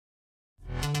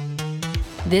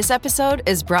This episode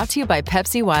is brought to you by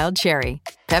Pepsi Wild Cherry.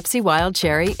 Pepsi Wild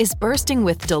Cherry is bursting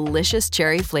with delicious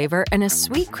cherry flavor and a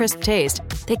sweet, crisp taste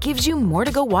that gives you more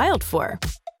to go wild for.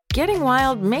 Getting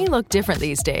wild may look different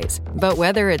these days, but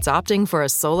whether it's opting for a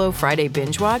solo Friday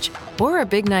binge watch or a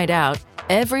big night out,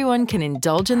 everyone can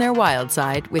indulge in their wild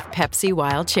side with Pepsi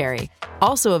Wild Cherry.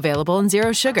 Also available in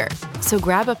zero sugar. So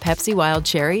grab a Pepsi Wild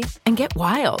Cherry and get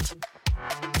wild.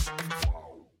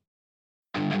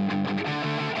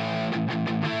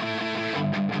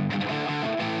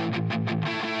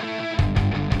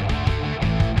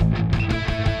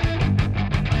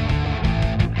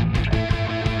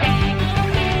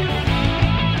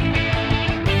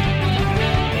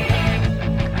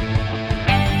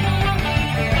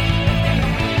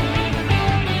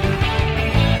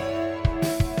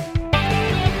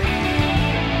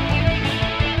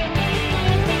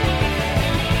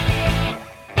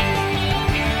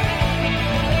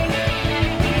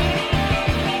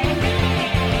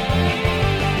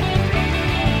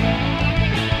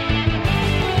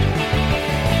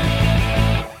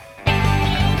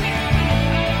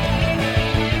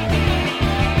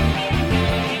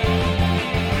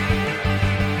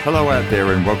 Hello out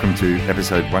there and welcome to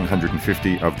episode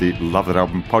 150 of the Love That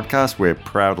Album podcast. We're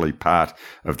proudly part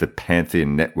of the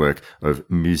Pantheon network of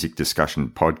music discussion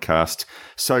podcasts.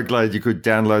 So glad you could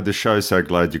download the show, so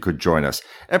glad you could join us.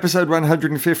 Episode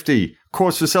 150,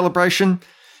 cause for celebration?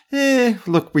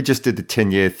 Look, we just did the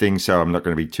 10-year thing, so I'm not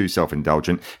going to be too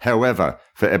self-indulgent. However,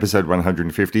 for episode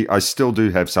 150, I still do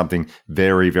have something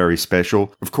very, very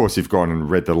special. Of course, you've gone and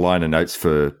read the liner notes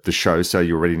for the show, so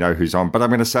you already know who's on, but I'm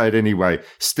going to say it anyway.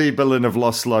 Steve Berlin of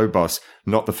Los Lobos,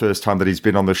 not the first time that he's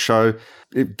been on the show.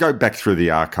 Go back through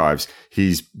the archives.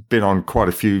 He's been on quite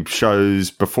a few shows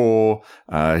before.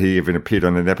 He even appeared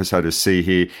on an episode of See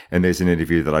Here, and there's an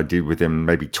interview that I did with him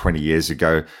maybe 20 years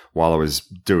ago while I was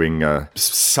doing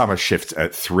summer shifts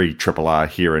at 3RRR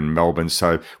here in Melbourne.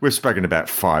 So we've spoken about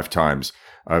 5 times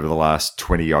over the last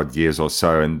 20-odd years or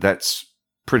so, and that's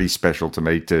pretty special to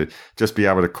me to just be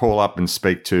able to call up and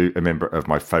speak to a member of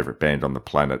my favorite band on the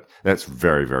planet. That's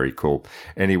very, very cool.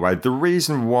 Anyway, the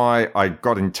reason why I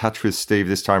got in touch with Steve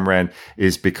this time around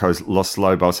is because Los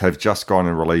Lobos have just gone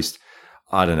and released,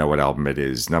 I don't know what album it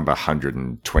is, number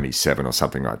 127 or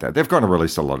something like that. They've gone and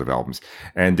released a lot of albums,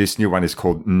 and this new one is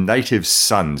called Native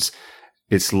Sons.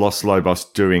 It's Los Lobos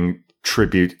doing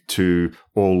tribute to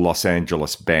all Los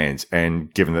Angeles bands,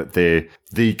 and given that they're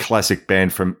the classic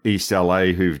band from East LA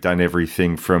who've done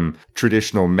everything from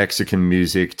traditional Mexican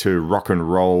music to rock and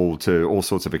roll to all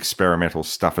sorts of experimental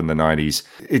stuff in the 90s,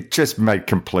 it just made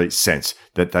complete sense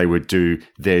that they would do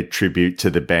their tribute to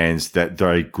the bands that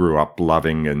they grew up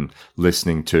loving and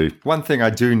listening to. One thing I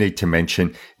do need to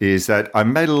mention is that I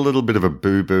made a little bit of a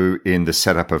boo-boo in the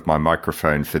setup of my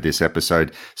microphone for this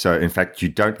episode. So in fact, you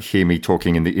don't hear me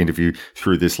talking in the interview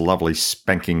through this lovely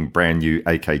spanking brand new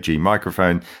AKG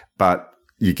microphone, but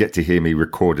you get to hear me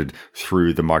recorded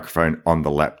through the microphone on the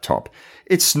laptop.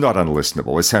 It's not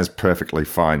unlistenable. It sounds perfectly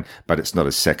fine, but it's not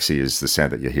as sexy as the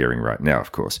sound that you're hearing right now,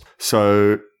 of course.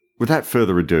 So without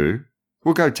further ado,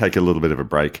 we'll go take a little bit of a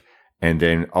break, and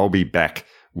then I'll be back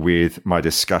with my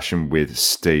discussion with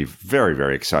Steve. Very,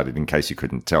 very excited in case you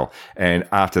couldn't tell. And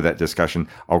after that discussion,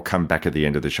 I'll come back at the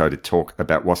end of the show to talk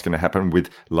about what's going to happen with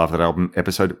Love That Album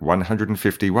episode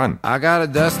 151. I got a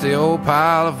dusty old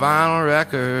pile of vinyl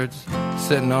records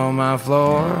sitting on my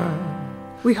floor.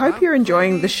 We hope you're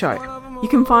enjoying the show. You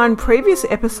can find previous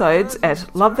episodes at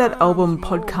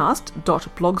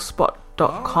lovethatalbumpodcast.blogspot.com,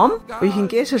 or you can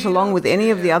get it along with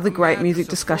any of the other great music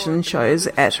discussion shows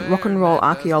at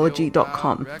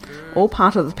rockandrollarchaeology.com, all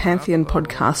part of the Pantheon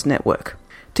Podcast Network.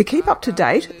 To keep up to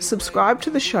date, subscribe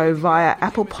to the show via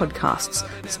Apple Podcasts,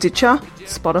 Stitcher,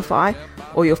 Spotify,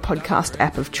 or your podcast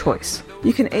app of choice.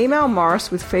 You can email Morris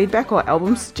with feedback or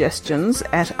album suggestions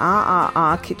at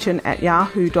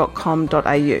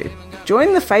rrrkitchen@yahoo.com.au.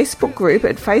 Join the Facebook group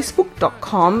at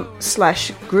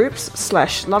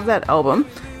facebook.com/groups/lovethatalbum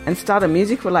and start a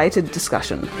music-related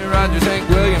discussion. Rogers, Hank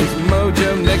Williams,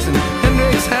 Mojo Nixon,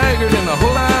 Hendrix, Haggard, and a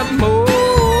whole lot more.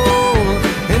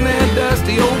 In that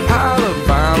dusty old pile of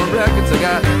vinyl records I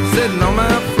got sitting on my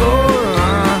floor.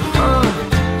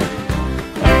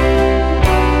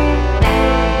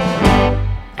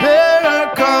 There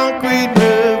are concrete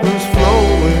rivers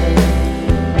flowing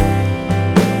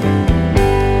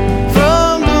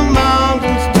from the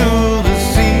mountains to the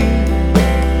sea.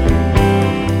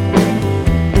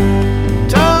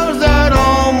 Towers that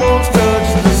almost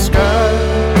touch the sky.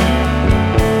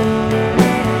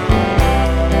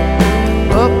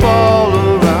 Up all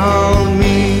around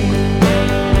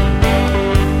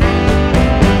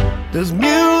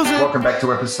Welcome back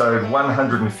to episode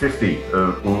 150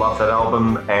 of Love That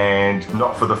Album, and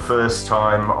not for the first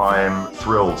time, I am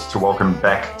thrilled to welcome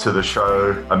back to the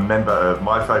show a member of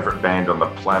my favourite band on the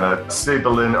planet, Steve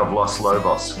Berlin of Los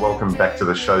Lobos. Welcome back to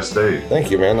the show, Steve.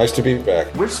 Thank you, man. Nice to be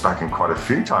back. We've spoken quite a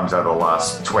few times over the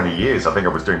last 20 years. I think I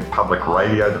was doing public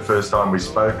radio the first time we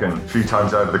spoke, and a few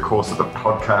times over the course of the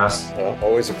podcast.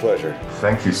 Always a pleasure.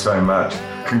 Thank you so much.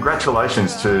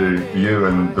 Congratulations to you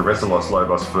and the rest of Los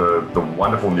Lobos for the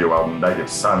wonderful new album, Native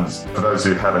Sons. For those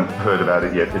who haven't heard about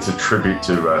it yet, it's a tribute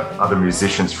to other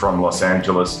musicians from Los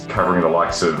Angeles, covering the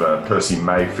likes of Percy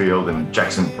Mayfield and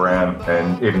Jackson Browne,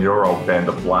 and even your old band,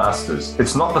 The Blasters.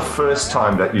 It's not the first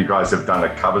time that you guys have done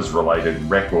a covers-related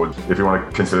record. If you want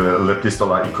to consider Le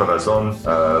Pistola y Corazon,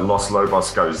 Los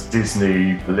Lobos goes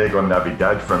Disney, Lego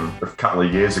Navidad from a couple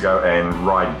of years ago, and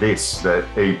Ride This, the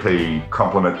EP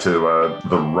complement to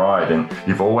The Ride, and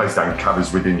you've always done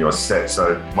covers within your set.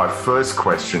 So my first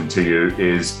question to you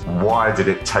is, why did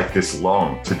it take this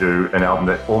long to do an album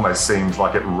that almost seems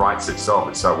like it writes itself?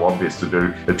 It's so obvious to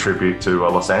do a tribute to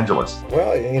Los Angeles.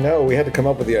 Well, we had to come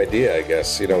up with the idea, I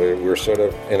guess. We were sort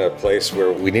of in a place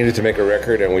where we needed to make a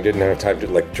record and we didn't have time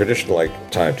to, traditional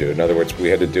time to. In other words, we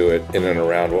had to do it in and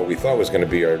around what we thought was going to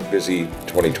be our busy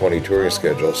 2020 touring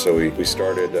schedule. So we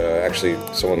started, actually,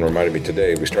 someone reminded me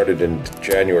today, we started in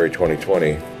January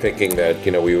 2020, thinking that,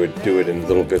 we would do it in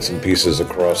little bits and pieces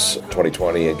across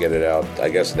 2020 and get it out, I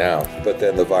guess, now. But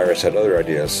then the virus had other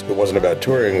ideas. It wasn't about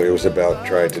touring, it was about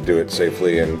trying to do it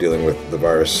safely and dealing with the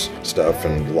virus stuff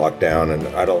and lockdown. And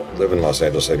I don't live in Los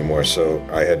Angeles anymore, so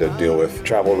I had to deal with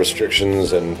travel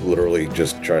restrictions and literally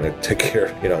just trying to take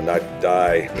care, not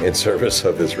die in service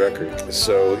of this record.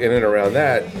 So in and around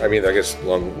that, I guess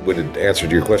long-winded answer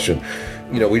to your question,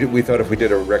 we thought if we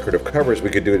did a record of covers, we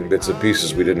could do it in bits and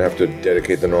pieces. We didn't have to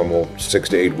dedicate the normal 6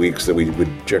 to 8 weeks that we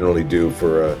would generally do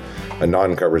for a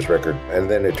non-covers record. And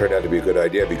then it turned out to be a good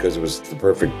idea because it was the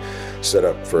perfect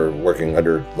setup for working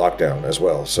under lockdown as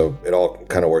well. So it all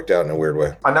kind of worked out in a weird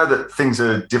way. I know that things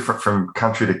are different from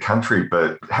country to country,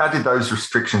 but how did those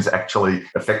restrictions actually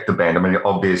affect the band?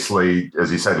 Obviously,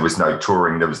 as you say, there was no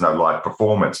touring, there was no live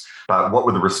performance, but what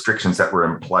were the restrictions that were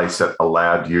in place that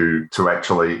allowed you to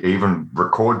actually even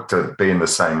record, to be in the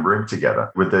same room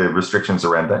together? With the restrictions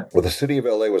around that? Well, the city of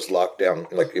LA was locked down.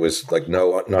 It was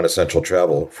no non-essential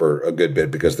travel for a good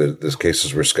bit because the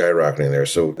cases were skyrocketing there.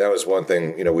 So that was one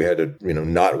thing, we had to,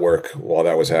 not work while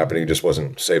that was happening. It just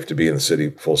wasn't safe to be in the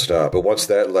city, full stop. But once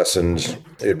that lessened,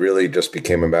 it really just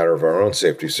became a matter of our own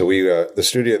safety. So we, the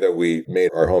studio that we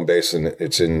made our home base in,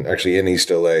 it's actually in East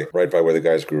LA, right by where the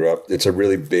guys grew up. It's a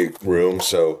really big room,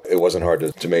 so it wasn't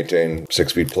hard to maintain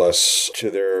 6 feet plus. To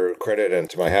their credit and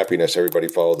to my happiness, everybody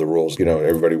followed the rules.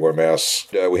 Everybody wore masks.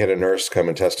 We had a nurse come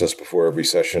and test us before every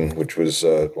session, which was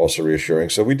also reassuring.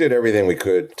 So we did everything we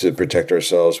could to protect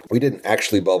ourselves. We didn't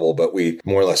actually bubble, but we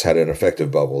more or less had an effective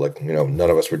bubble. None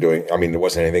of us were doing, there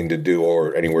wasn't anything to do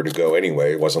or anywhere to go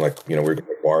anyway. It wasn't like, we were going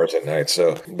to bars at night.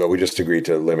 But we just agreed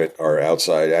to limit our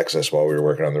outside access while we were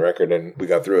working on the record, and we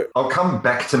got through it. I'll come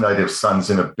back to Native Sons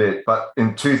in a bit, but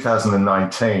in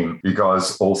 2019, you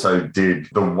guys also did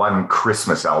the one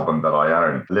Christmas album that I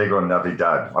own, Lego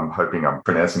Navidad. I'm hoping I'm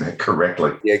pronouncing it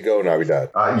correctly. Lego Navidad.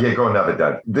 Lego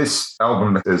Navidad. This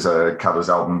album is a covers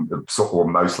album, or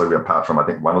mostly apart from, I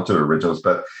think, one or two originals,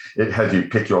 but it had you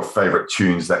pick your favorite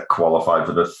tunes that qualified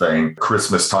for the theme.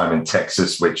 Christmas Time in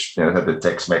Texas, which had the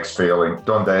Tex-Mex feeling.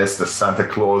 Donde Está Santa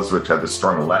Claus, which had the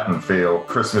strong Latin feel.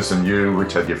 Christmas and You,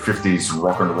 which had your 50s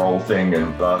rock and roll thing.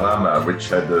 And La Rama, which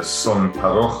had the son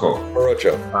jarocho.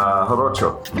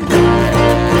 Jarocho.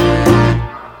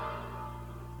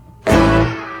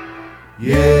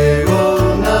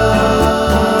 Llegó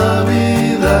Navidad,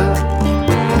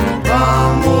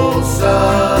 vamos a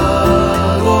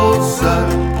gozar,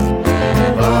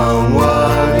 vamos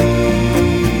a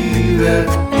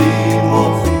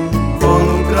divertirnos con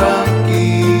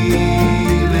tranquilidad.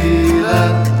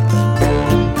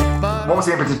 What was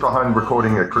the impetus behind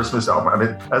recording a Christmas album?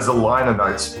 As the liner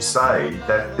notes say,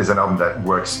 that is an album that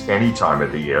works any time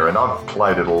of the year, and I've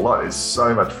played it a lot. It's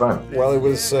so much fun. Well, it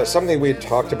was something we had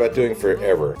talked about doing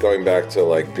forever, going back to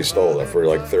Pistola for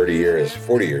 30 years,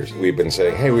 40 years. We've been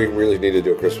saying, hey, we really need to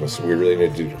do a Christmas. We really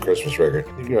need to do a Christmas record.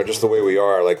 Just the way we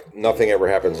are, nothing ever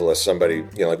happens unless somebody,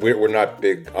 we're not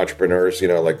big entrepreneurs,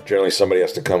 generally somebody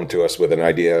has to come to us with an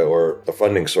idea or a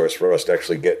funding source for us to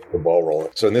actually get the ball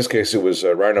rolling. So in this case, it was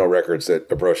Rhino Records that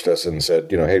approached us and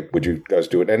said, hey, hey, would you guys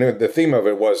do it? And the theme of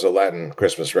it was a Latin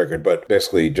Christmas record, but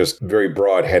basically just very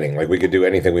broad heading. Like we could do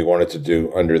anything we wanted to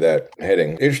do under that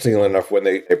heading. Interestingly enough, when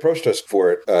they approached us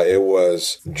for it, it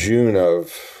was June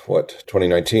of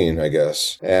 2019, I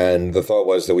guess. And the thought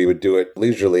was that we would do it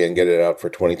leisurely and get it out for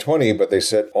 2020. But they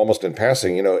said almost in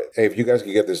passing, hey, if you guys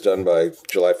can get this done by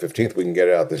July 15th, we can get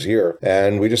it out this year.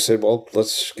 And we just said, well,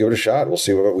 let's give it a shot. We'll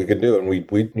see what we can do. And we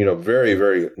very,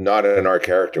 very not in our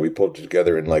character. We pulled it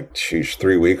together in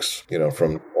 3 weeks,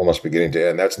 from almost beginning to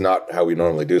end. That's not how we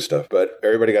normally do stuff. But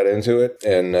everybody got into it,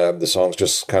 and the songs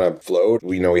just kind of flowed.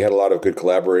 We had a lot of good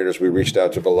collaborators. We reached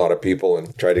out to a lot of people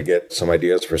and tried to get some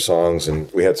ideas for songs,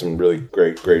 and we had some really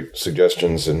great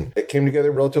suggestions, and it came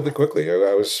together relatively quickly.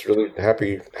 I was really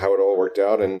happy how it all worked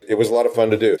out, and it was a lot of fun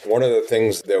to do. One of the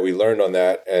things that we learned on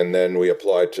that, and then we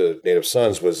applied to Native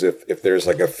Sons, was if there's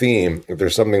like a theme, if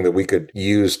there's something that we could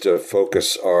use to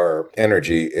focus our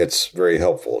energy, it's very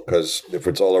helpful, because if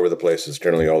it's all over the place, it's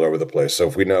generally all over the place. So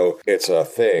if we know it's a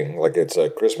thing, like it's a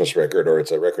Christmas record or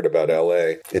it's a record about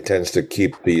LA, it tends to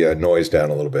keep the noise down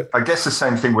a little bit. I guess the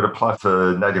same thing would apply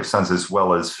for Native Sons as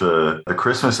well as for the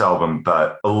Christmas album,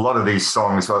 but a lot of these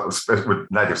songs with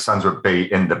Native Sons would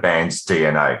be in the band's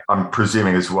DNA. I'm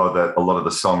presuming as well that a lot of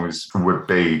the songs would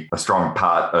be a strong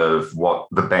part of what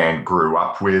the band grew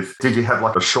up with. Did you have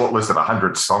like a short list of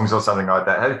 100 songs or something like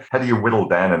that? How do you whittle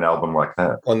down an album like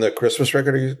that? On the Christmas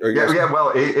record?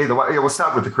 Well, either way. We'll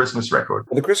start with the Christmas record.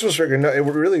 Well, the Christmas record, no, it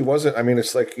really wasn't. I mean,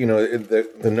 it's like,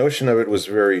 the notion of it was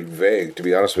very vague, to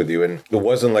be honest with you. And it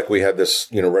wasn't like we had this,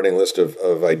 running list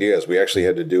of ideas. We actually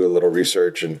had to do a little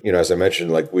research. And, as I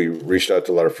mentioned, like we reached out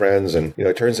to a lot of friends. And,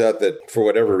 it turns out that for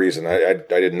whatever reason, I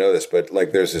didn't know this, but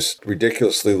like there's this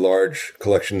ridiculously large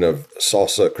collection of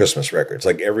salsa Christmas records.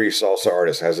 Like every salsa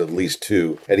artist has at least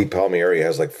 2. Eddie Palmieri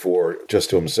has like 4 just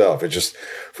to himself. It's just,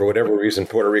 for whatever reason,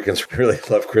 Puerto Ricans really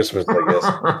love Christmas, I guess.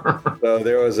 So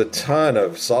there was a ton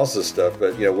of salsa stuff,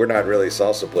 but, we're not really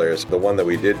salsa players. The one that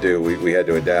we did do, we had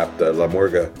to adapt La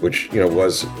Murga, which,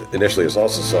 was initially a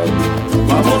salsa song.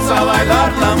 Vamos a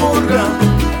bailar la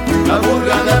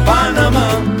murga de Panamá.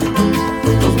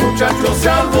 Los muchachos se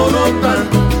alborotan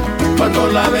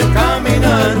cuando la ven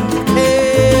caminar.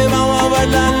 Vamos a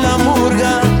bailar la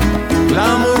murga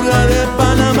de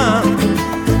Panamá.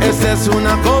 Esta es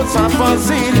una cosa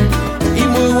fácil y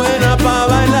muy buena para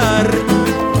bailar.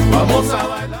 Vamos a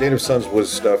bailar. Native Sons was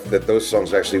stuff that those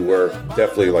songs actually were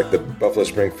definitely like the Buffalo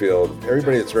Springfield.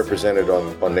 Everybody that's represented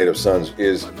on Native Sons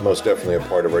is most definitely a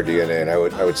part of our DNA. And I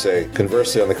would say,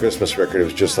 conversely, on the Christmas record, it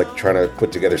was just like trying to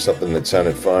put together something that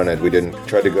sounded fun, and we didn't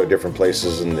try to go different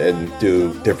places and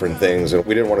do different things. And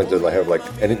we didn't want to have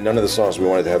and none of the songs we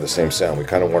wanted to have the same sound. We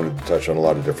kind of wanted to touch on a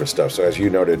lot of different stuff. So as you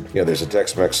noted, there's a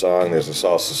Tex-Mex song, there's a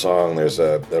salsa song, there's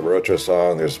a Rocha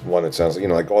song, there's one that sounds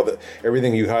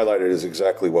everything you highlighted is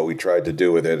exactly what we tried to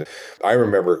do with it. I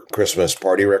remember Christmas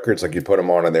party records, like you put them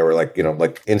on and they were like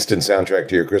instant soundtrack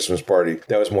to your Christmas party.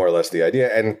 That was more or less the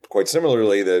idea. And quite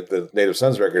similarly, the Native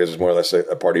Sons record is more or less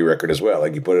a party record as well.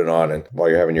 Like you put it on and while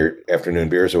you're having your afternoon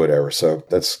beers or whatever. So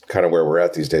that's kind of where we're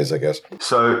at these days, I guess.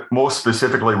 So more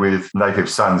specifically with Native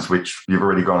Sons, which you've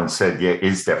already gone and said,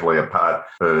 is definitely a part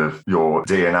of your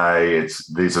DNA.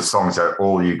 These are songs that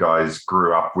all you guys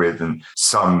grew up with, and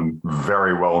some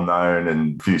very well known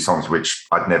and a few songs which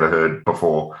I'd never heard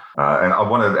before. And I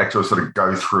want to actually sort of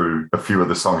go through a few of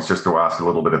the songs just to ask a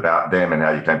little bit about them and how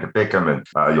you came to pick them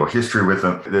and your history with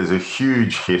them. There's a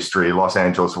huge history. Los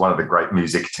Angeles, one of the great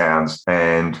music towns.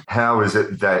 And how is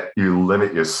it that you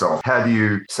limit yourself? How do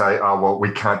you say,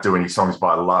 we can't do any songs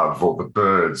by Love or The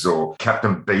Byrds or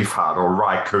Captain Beefheart or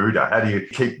Ry Cooder? How do you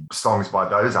keep songs by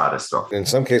those artists off? In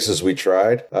some cases, we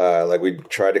tried. We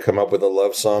tried to come up with a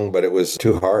love song, but it was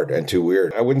too hard and too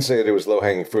weird. I wouldn't say that it was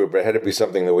low-hanging fruit, but it had to be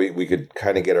something that we could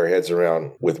kind of get our heads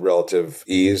around with relative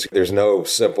ease. There's no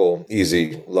simple,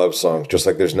 easy love song, just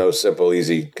like there's no simple,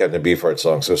 easy Captain Beefheart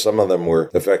song. So some of them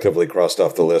were effectively crossed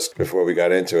off the list before we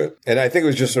got into it. And I think it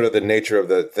was just sort of the nature of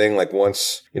the thing. Like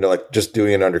once, just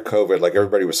doing it under COVID, like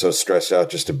everybody was so stressed out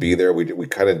just to be there. We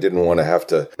kind of didn't want to have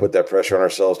to put that pressure on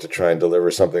ourselves to try and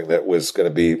deliver something that was going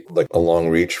to be like a long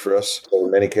reach for us. So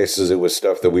in many cases, it was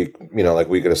stuff that we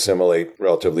could assimilate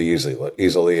relatively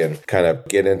easily and kind of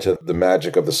get into the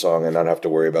magic of the song and not have to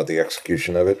worry about the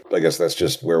execution of it. I guess that's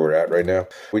just where we're at right now.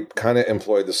 We kind of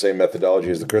employed the same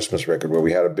methodology as the Christmas record, where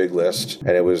we had a big list,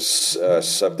 and it was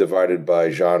subdivided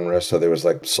by genre. So there was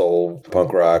like soul,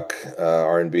 punk rock,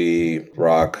 R&B,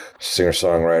 rock,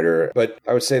 singer-songwriter. But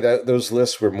I would say that those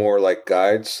lists were more like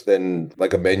guides than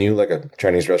like a menu, like a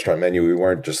Chinese restaurant menu. We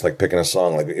weren't just like picking a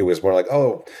song. Like it was more like,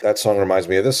 oh, that song reminds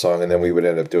me of this song, and then we would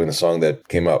end up doing the song that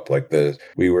came up. Like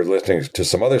we were listening to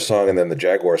some other song, and then the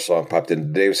Jaguar song popped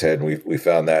into Dave's head, and we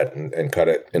found that and cut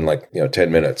it in like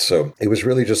 10 minutes. So it was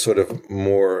really just sort of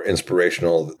more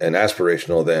inspirational and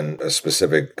aspirational than a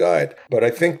specific guide. But I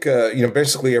think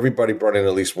basically everybody brought in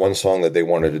at least one song that they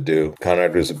wanted to do.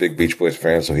 Conrad was a big Beach Boys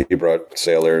fan, so he brought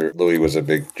Sailor. Louis was a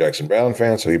big Jackson Browne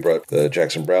fan, so he brought the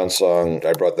Jackson Browne song.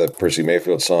 I brought the Percy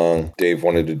Mayfield song. Dave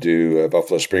wanted to do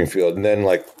Buffalo Springfield, and then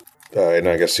and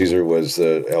I guess Caesar was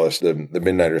the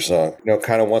Midnighter song.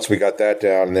 Kind of once we got that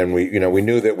down, and then we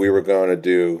knew that we were going to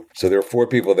do. So there were 4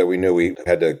 people that we knew we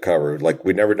had to cover. Like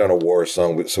we'd never done a war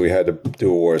song, so we had to do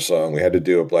a war song. We had to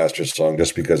do a Blasters song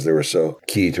just because they were so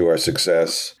key to our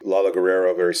success. Lalo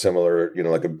Guerrero, very similar.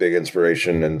 Like a big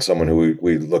inspiration and someone who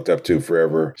we looked up to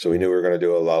forever. So we knew we were going to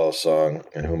do a Lalo song.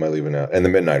 And who am I leaving out? And the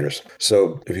Midnighters.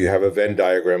 So if you have a Venn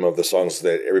diagram of the songs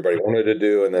that everybody wanted to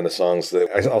do, and then the songs that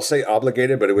I'll say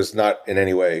obligated, but it was not in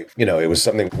any way, it was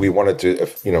something we wanted to,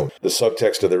 the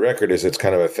subtext of the record is it's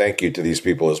kind of a thank you to these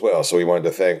people as well. So we wanted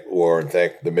to thank War and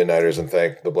thank the Midnighters and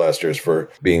thank the Blasters for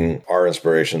being our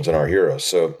inspirations and our heroes.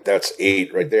 So that's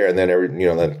 8 right there. And then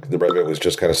then the rest of it was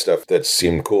just kind of stuff that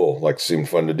seemed cool, like seemed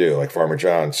fun to do, like Farmer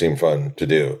John seemed fun to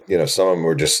do. Some of them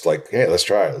were just like, hey, let's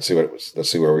try it. Let's see what it was.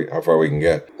 Let's see how far we can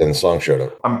get. Then the song showed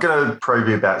up. I'm going to probe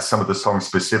you about some of the songs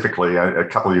specifically. A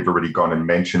couple you've already gone and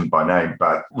mentioned by name,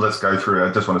 but let's go through.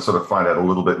 I just want to sort of find out a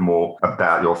little bit more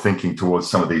about your thinking towards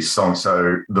some of these songs.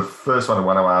 So the first one I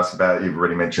want to ask about, you've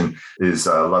already mentioned, is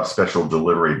Love Special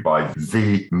Delivery by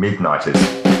The Midnighters.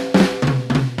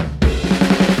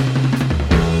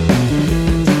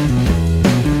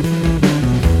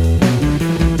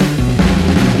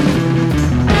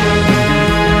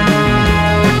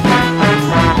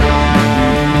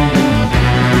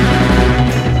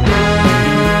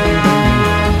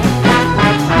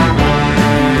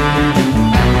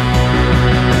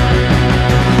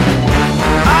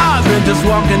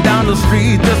 Walking down the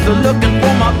street just looking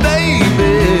for my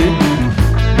baby,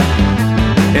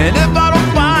 and if I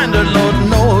don't find her, Lord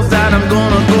knows that I'm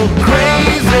gonna go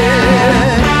crazy.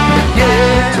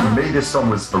 Yeah. To me, this song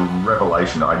was a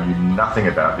revelation. I knew nothing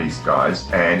about these guys,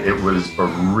 and it was a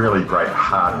really great,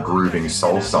 hard, grooving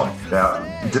soul song. Now,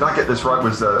 did I get this right?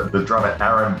 Was the drummer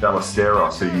Aaron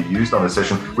Ballesteros, who you used on the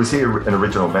session, was he an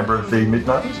original member of the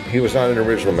Midnighters? He was not an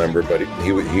original member, but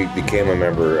he became a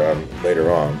member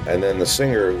later on. And then the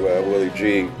singer, Willie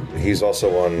G, he's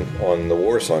also on the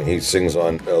War song. He sings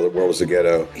on The World Was a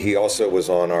Ghetto. He also was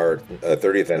on our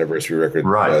 30th anniversary record.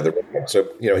 Right. So,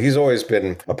 he's always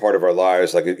been a part of our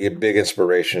lives, like a big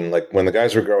inspiration. Like when the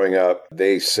guys were growing up,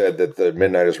 they said that the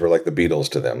Midnighters were like the Beatles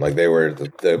to them. Like they were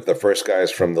the first guys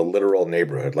from the literal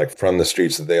neighborhood, like from the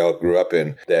streets that they all grew up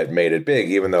in, that made it big.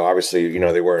 Even though obviously,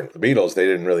 they weren't the Beatles, they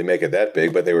didn't really make it that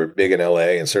big, but they were big in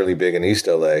LA and certainly big in East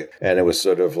LA. And it was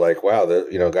sort of like, wow,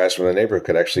 guys from the neighborhood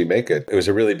could actually make it. It was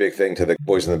a really big thing to the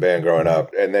boys in the band growing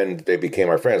up. And then they became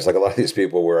our friends. Like a lot of these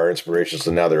people were our inspirations,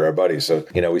 and now they're our buddies. So,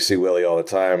 we see Willie all the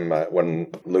time.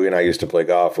 When Louis and I used to play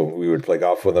golf, we would play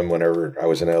golf with him whenever I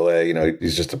was in LA.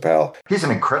 He's just a pal. He's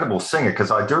an incredible singer,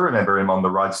 because I do remember him on the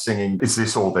ride singing Is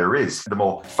This All There Is? The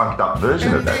more funked up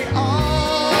version of that. They all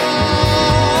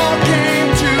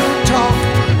came to talk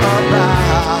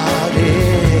about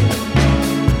it.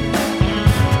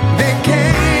 They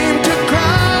came to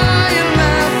cry and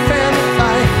laugh and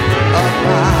fight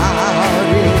about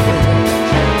it.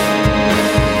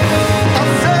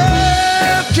 I'm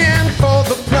searching for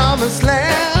the promised land.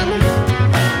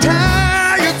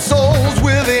 Tired souls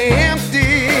with empty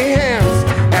hands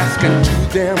asking to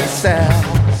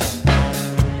themselves,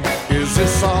 is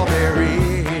this all there is?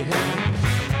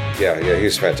 Yeah,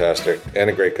 he's fantastic and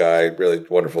a great guy, really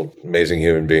wonderful, amazing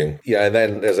human being. Yeah, and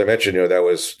then as I mentioned, that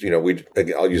was,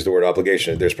 I'll use the word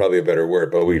obligation. There's probably a better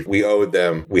word, but we owed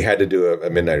them. We had to do a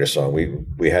Midnighter song.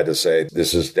 We had to say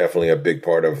this is definitely a big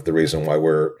part of the reason why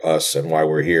we're us and why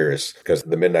we're here, is because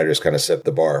the Midnighters kind of set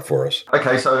the bar for us.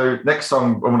 Okay, so next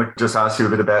song I want to just ask you a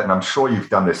bit about, and I'm sure you've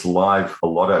done this live a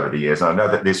lot over the years. And I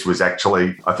know that this was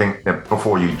actually, I think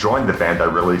before you joined the band, they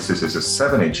released this as a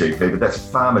 7-inch EP, but that's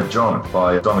Farmer John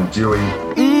by Don and Dewey.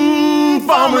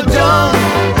 Farmer John,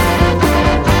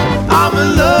 I'm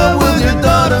in love with your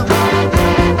daughter.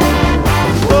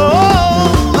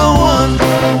 Oh, the one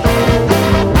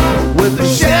with the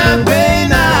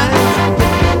champagne eyes.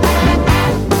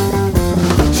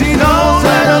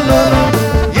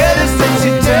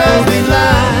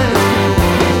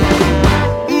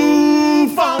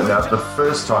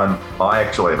 time I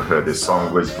actually ever heard this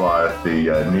song was via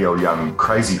the Neil Young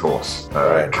Crazy Horse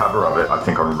cover of it, I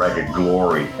think on Ragged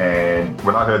Glory. And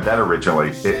when I heard that originally,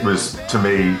 it was, to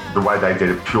me, the way they did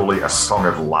it, purely a song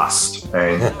of lust.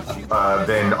 And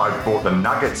then I bought the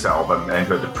Nuggets album and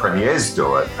heard the Premiers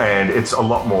do it, and it's a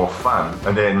lot more fun.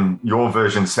 And then your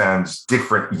version sounds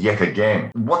different yet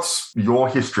again. What's your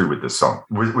history with this song?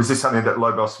 Was this something that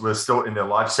Lobos was still in their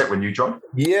live set when you joined?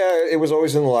 Yeah, it was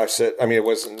always in the live set. I mean, it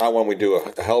was not one we do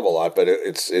a hell of a lot, but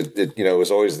it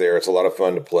was always there. It's a lot of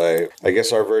fun to play. I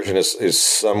guess our version is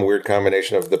some weird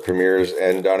combination of the Premiers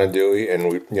and Don and Dewey,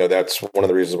 and that's one of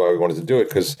the reasons why we wanted to do it,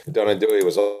 because Don and Dewey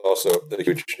was also a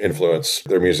huge influence.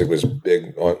 Their music was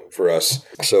big for us,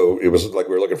 so it was like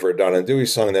we were looking for a Don and Dewey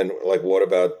song. And then, like, what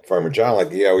about Farmer John?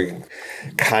 Like, yeah, we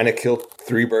kind of killed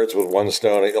three birds with one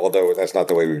stone, although that's not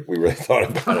the way we really thought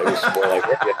about it. It was more like,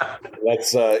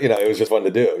 let's, it was just fun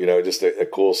to do, just a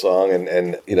cool song.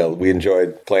 And we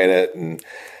enjoyed playing it. And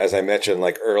as I mentioned,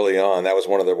 like early on, that was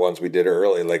one of the ones we did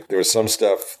early. Like there was some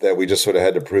stuff that we just sort of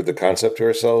had to prove the concept to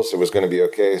ourselves. It was going to be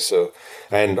okay. So,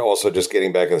 and also just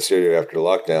getting back in the studio after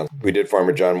lockdown, we did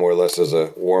Farmer John more or less as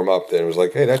a warm up. Then it was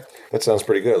like, hey, that sounds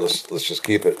pretty good. Let's just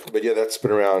keep it. But yeah, that's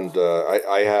been around.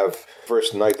 I have,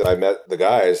 first night that I met the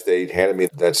guys, they handed me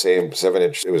that same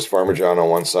 7-inch. It was Farmer John on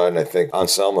one side, and I think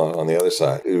Anselma on the other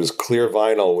side. It was clear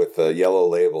vinyl with a yellow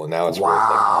label, and now it's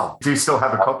wow. Do you still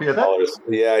have a copy of that?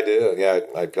 Yeah, I do. Yeah,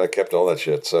 I kept all that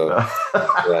shit. So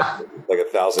yeah, like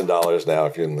 $1,000 now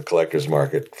if you're in the collector's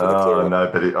market. Oh no,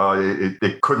 but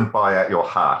it couldn't buy out your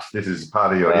heart. This is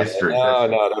part of your history.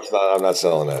 No, that's not. I'm not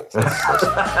selling that.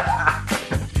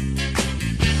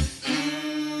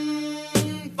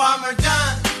 Farmer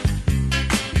John,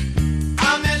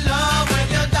 I'm in love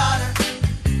with your daughter.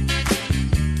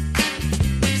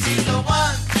 She's the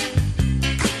one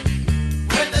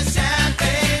with the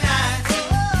champagne eyes.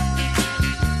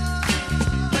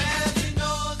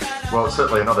 Well,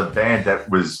 certainly another band that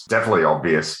was definitely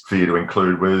obvious for you to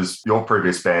include was your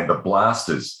previous band, the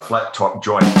Blasters, Flat Top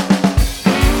Joint.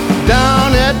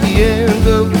 Down at the end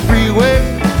of the freeway,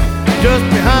 just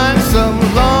behind some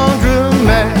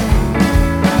laundromat,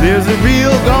 there's a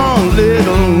real gone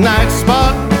little night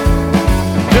spot,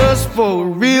 just for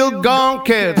real gone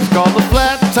cats, called the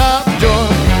Flat Top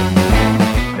Joint.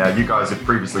 Now, you guys had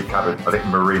previously covered, I think,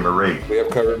 Marie Marie. We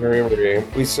have covered Marie Marie.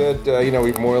 We said,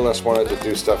 we more or less wanted to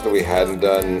do stuff that we hadn't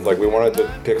done. Like, we wanted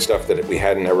to pick stuff that we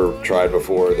hadn't ever tried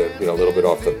before, that, a little bit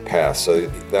off the path. So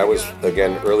that was,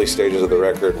 again, early stages of the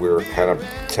record. We were kind of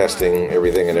testing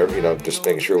everything and, just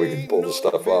making sure we could pull the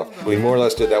stuff off. We more or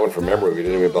less did that one from memory. We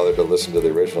didn't even bother to listen to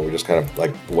the original. We just kind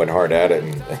of, went hard at it,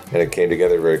 and it came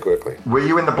together very quickly. Were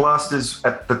you in the Blasters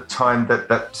at the time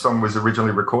that song was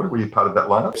originally recorded? Were you part of that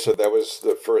lineup? So that was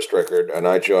the first record, and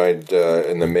I joined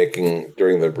in the making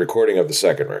during the recording of the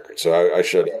second record. So I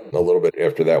showed up a little bit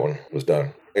after that one was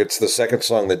done. It's the second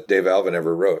song that Dave Alvin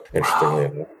ever wrote, interestingly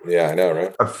enough. Yeah, I know,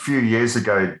 right? A few years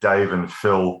ago, Dave and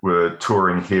Phil were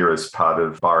touring here as part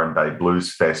of Byron Bay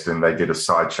Blues Fest, and they did a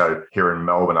sideshow here in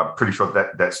Melbourne. I'm pretty sure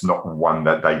that's not one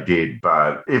that they did,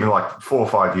 but even like 4 or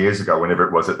 5 years ago, whenever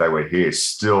it was that they were here,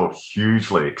 still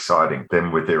hugely exciting,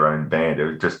 them with their own band. It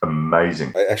was just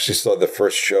amazing. I actually saw the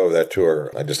first show of that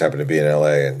tour. I just happened to be in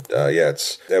LA, and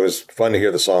it was fun to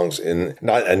hear the songs and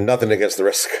nothing against the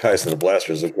rest of the guys in the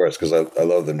Blasters, of course, because I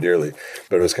love them dearly,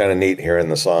 but it was kind of neat hearing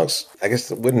the songs. I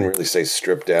guess I wouldn't really say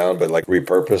stripped down, but like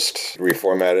repurposed,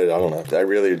 reformatted. I don't know. I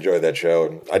really enjoyed that show.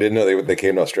 And I didn't know they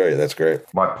came to Australia. That's great.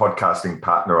 My podcasting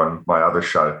partner on my other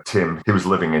show, Tim, he was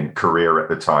living in Korea at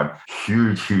the time.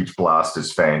 Huge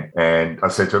Blasters fan. And I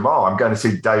said to him, I'm going to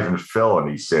see Dave and Phil. And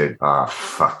he said,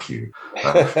 fuck you.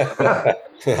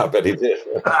 I bet he did.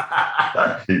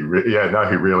 He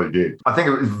really did. I think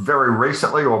it was very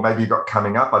recently, or maybe got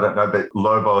coming up, I don't know, but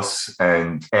Lobos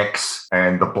and X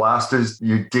and the Blasters,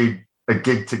 you did a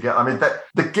gig together. I mean,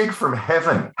 the gig from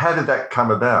heaven, how did that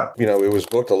come about? It was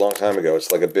booked a long time ago.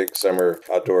 It's like a big summer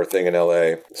outdoor thing in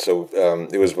LA. So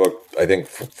it was booked, I think,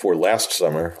 for last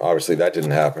summer. Obviously, that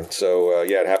didn't happen. So,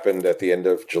 it happened at the end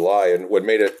of July. And what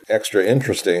made it extra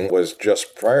interesting was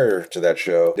just prior to that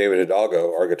show, David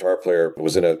Hidalgo, our guitar player,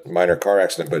 was in a minor car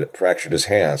accident, but fractured his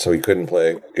hand. So he couldn't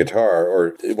play guitar,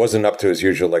 or it wasn't up to his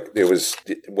usual, by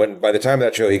the time of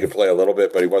that show, he could play a little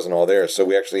bit, but he wasn't all there. So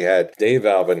we actually had Dave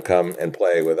Alvin come and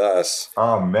play with us.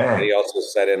 Oh, And man. he also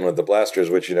sat in with the Blasters,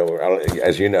 which,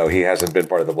 as you know, he hasn't been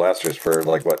part of the Blasters for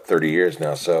 30 years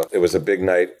now. So it was a big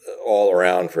night all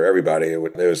around for everybody. It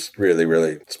was really,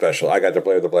 really special. I got to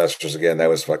play with the Blasters again. That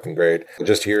was fucking great.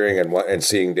 Just hearing and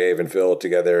seeing Dave and Phil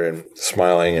together and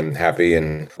smiling and happy,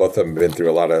 and both of them have been through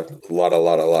a lot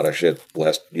of shit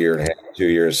last year and a half, 2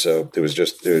 years. So it was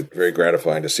very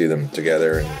gratifying to see them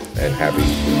together and happy.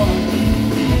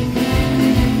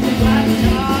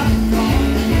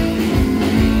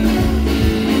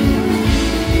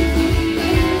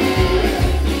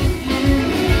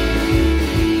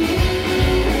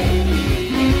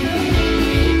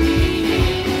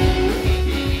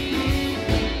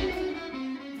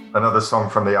 Another song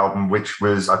from the album, which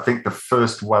was, I think, the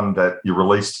first one that you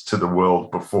released to the world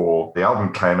before the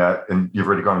album came out, and you've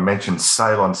already gone and mentioned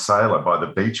Sail on Sailor by the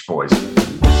Beach Boys.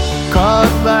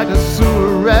 Caught like a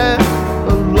sewer rat,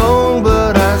 alone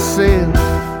but I sail.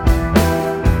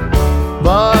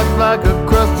 Barked like a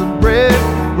crust of bread,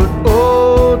 but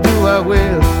oh, do I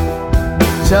will.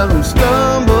 Tell them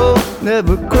stumble,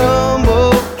 never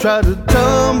crumble. Try to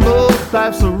tumble,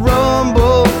 life's a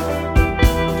rumble.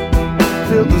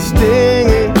 Feel the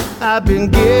stinging I've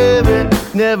been given,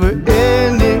 never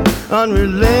ending,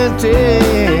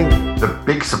 unrelenting. The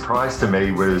big surprise to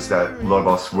me was that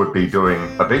Lobos would be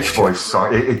doing a Beach Boys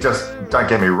song. It just, don't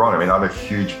get me wrong, I mean, I'm a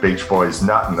huge Beach Boys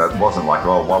nut, and it wasn't like,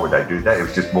 oh, why would they do that? It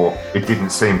was just more, it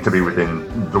didn't seem to be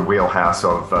within the wheelhouse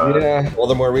of... Yeah, well,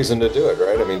 the more reason to do it,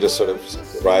 right? I mean, just sort of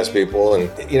surprise people.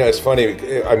 And, it's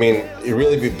funny, I mean,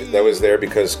 that was there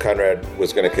because Conrad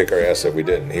was going to kick our ass if we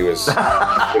didn't. He was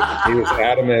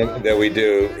adamant that we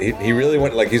do. He really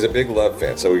went, he's a big Love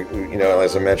fan. So,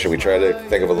 as I mentioned, we tried to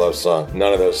think of a Love song.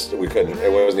 None of those, we couldn't,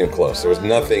 it wasn't even close. There was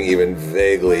nothing even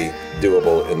vaguely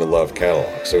doable in the Love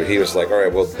catalog. So he was like, all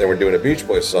right, well, then we're doing a Beach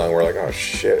Boys song. We're like, oh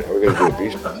shit, how are we going to do a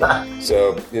Beach Boys song?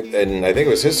 So, and I think it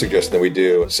was his suggestion that we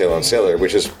do Sail on Sailor,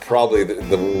 which is probably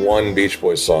the one Beach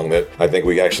Boys song that I think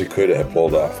we actually could have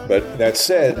pulled off. But that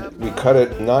said, we cut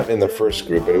it not in the first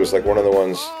group, but it was like one of the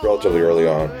ones relatively early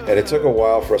on. And it took a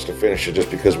while for us to finish it just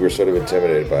because we were sort of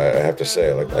intimidated by it, I have to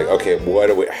say. Like okay,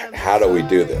 how do we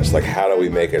do this? Like, how do we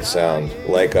make it sound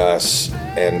like us?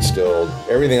 And still,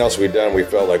 everything else we'd done, we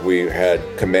felt like we had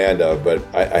command of. But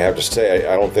I have to say,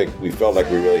 I don't think we felt like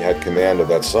we really had command of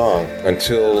that song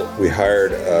until we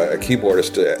hired a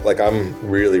keyboardist. I'm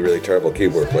really, really terrible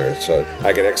keyboard player, so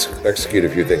I can execute a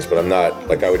few things, but I'm not,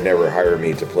 I would never hire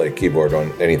me to play keyboard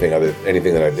on anything that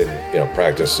I didn't,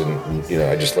 practice, and,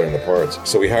 I just learned the parts.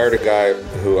 So we hired a guy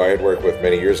who I had worked with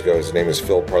many years ago. His name is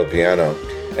Phil Parlapiano.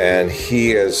 And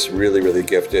he is really, really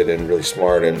gifted and really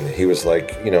smart. And he was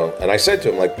like, and I said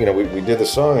to him, we did the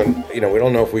song and, we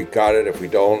don't know if we got it, if we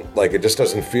don't, it just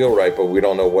doesn't feel right, but we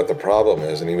don't know what the problem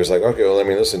is. And he was like, okay, well, let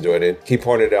me listen to it. And he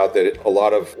pointed out that a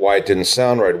lot of why it didn't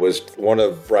sound right was one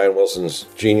of Brian Wilson's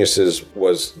geniuses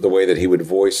was the way that he would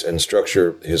voice and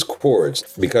structure his chords.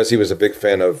 Because he was a big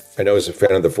fan of, I know he was a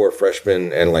fan of the Four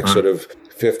Freshmen and sort of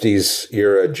 50s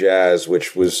era jazz,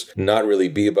 which was not really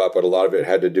bebop, but a lot of it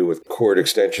had to do with chord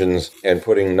extensions and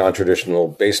putting non-traditional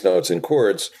bass notes in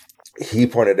chords. He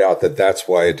pointed out that that's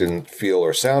why it didn't feel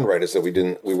or sound right, is that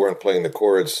we weren't playing the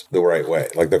chords the right way.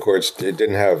 The chords, it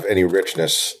didn't have any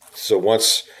richness. So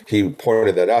once he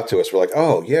pointed that out to us, we're like,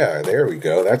 oh yeah, there we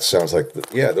go. That sounds like,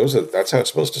 that's how it's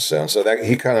supposed to sound. So that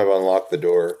he kind of unlocked the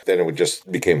door. Then it just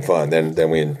became fun. Then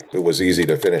it was easy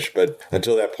to finish. But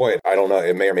until that point, I don't know.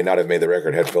 It may or may not have made the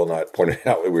record had Phil not pointed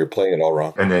out that we were playing it all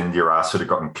wrong. And then your ass would have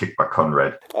gotten kicked by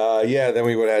Conrad. Then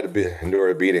we would have had to endure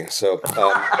a beating. So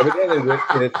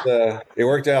evidently it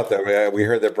worked out though. We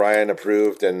heard that Brian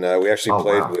approved, and we actually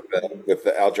played with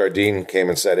Al Jardine came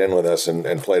and sat in with us and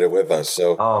played it with us.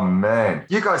 So. Oh man,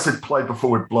 you guys had played before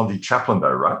with Blondie Chaplin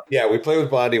though, right? Yeah, we played with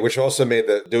Blondie, which also made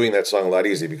doing that song a lot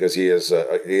easier because he is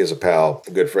a pal,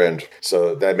 a good friend.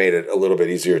 So that made it a little bit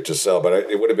easier to sell. But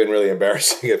it would have been really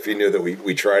embarrassing if he knew that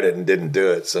we tried it and didn't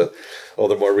do it. So all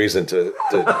the more reason to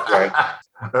try.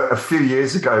 A few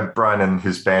years ago, Brian and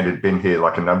his band had been here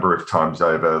a number of times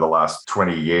over the last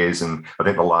 20 years. And I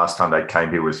think the last time they came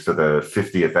here was for the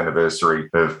 50th anniversary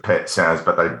of Pet Sounds,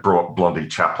 but they brought Blondie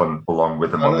Chaplin along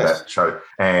with them on that show.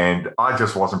 And I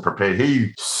just wasn't prepared.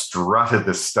 He strutted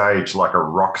the stage like a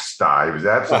rock star. He was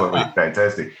absolutely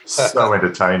fantastic. So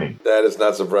entertaining. That is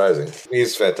not surprising.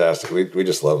 He's fantastic. We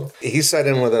just love him. He sat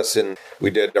in with us and we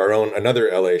did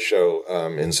another LA show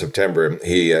in September.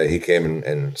 He came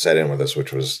and sat in with us,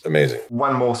 which was amazing.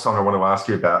 One more song I want to ask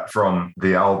you about from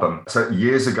the album. So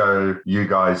years ago, you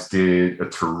guys did a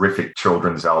terrific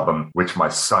children's album, which my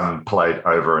son played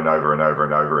over and over and over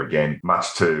and over again,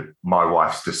 much to my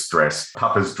wife's distress.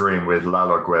 Papa's Dream with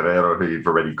Lalo Guerrero, who you've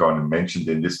already gone and mentioned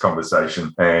in this conversation.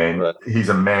 And he's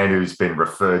a man who's been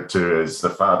referred to as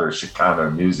the father of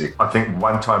Chicano music. I think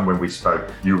one time when we spoke,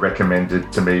 you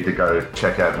recommended to me to go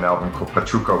check out an album called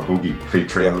Pachuco Boogie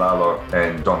featuring Lalo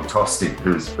and Don Tosti,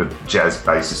 who's a jazz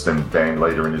bassist and band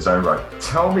leader in his own right.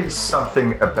 Tell me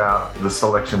something about the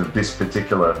selection of this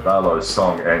particular Lalo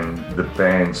song and the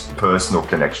band's personal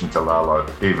connection to Lalo,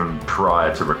 even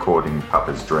prior to recording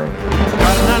Papa's Dream.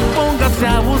 Carnal, póngase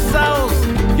abusados,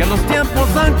 ya los tiempos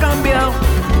han cambiado,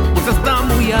 pues está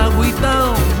muy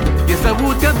agüitado y esa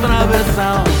buche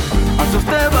atravesado. Hace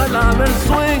usted bailar el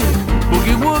swing,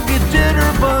 boogie woogie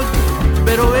jitterbug,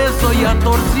 pero eso ya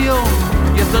torció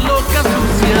y eso es lo que ha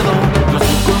sucedido.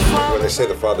 When they say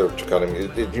the father of Chicano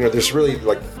music, there's really,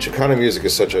 like, Chicano music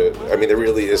is such a, I mean, there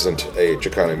really isn't a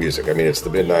Chicano music. I mean, it's the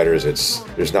Midnighters,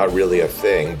 there's not really a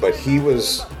thing, but he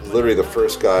was literally the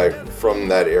first guy from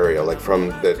that area, like from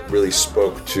that really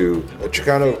spoke to a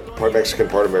Chicano, part Mexican,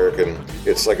 part American.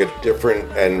 It's like a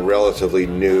different and relatively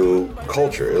new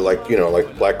culture, like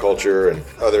black culture and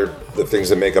the things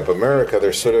that make up America.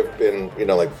 They're sort of been,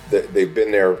 they've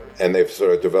been there and they've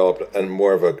sort of developed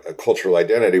more of a cultural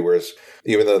identity, whereas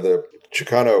even though the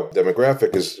Chicano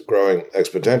demographic is growing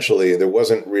exponentially, there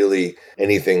wasn't really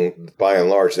anything, by and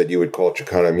large, that you would call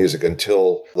Chicano music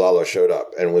until Lalo showed up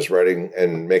and was writing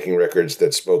and making records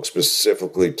that spoke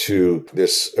specifically to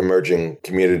this emerging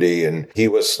community. And he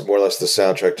was more or less the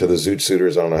soundtrack to the Zoot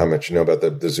Suiters. I don't know how much you know about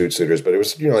the Zoot Suiters, but it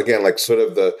was, again, like sort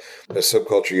of the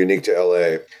subculture unique to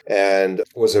LA, and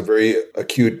was a very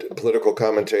acute political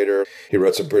commentator. He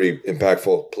wrote some pretty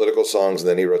impactful political songs, and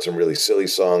then he wrote some really silly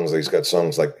songs. He's got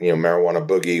songs like, Marijuana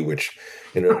Boogie, which,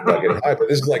 not getting high, but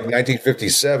this is like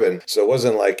 1957, so it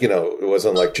wasn't like,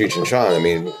 Cheech and Chong. I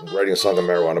mean, writing a song on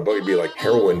Marijuana Boogie would be like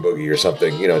Heroin Boogie or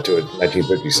something, to a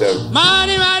 1957.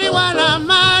 Mari marijuana,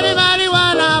 mari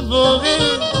marijuana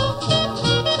boogie.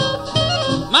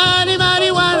 Mari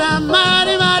marijuana,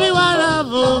 mari marijuana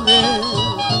boogie.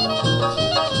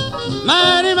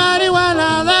 Mari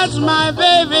marijuana, that's my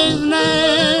baby's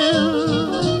name.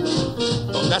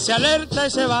 I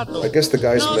guess the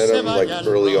guys met him like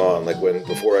early on, like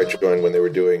before I joined, when they were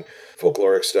doing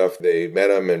folkloric stuff. They met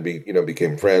him and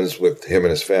became friends with him and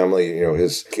his family.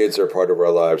 His kids are part of our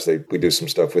lives. We do some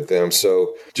stuff with them.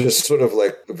 So just sort of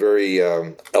like a very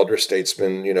elder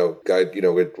statesman, guy.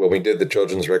 When we did the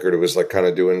children's record, it was like kind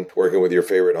of working with your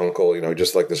favorite uncle.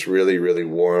 Just like this really, really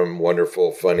warm,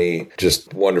 wonderful, funny,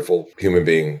 just wonderful human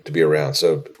being to be around.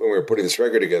 So when we were putting this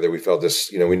record together, we felt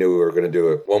this. We knew we were going to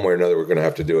do it one way or another. We're going to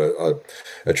have to do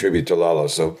a tribute to Lalo.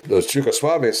 So those Chuco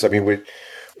Suaves, I mean, we're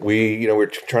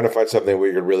trying to find something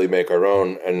we could really make our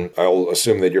own, and I'll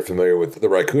assume that you're familiar with the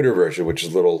Ry Cooder version, which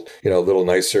is a little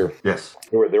nicer. Yes.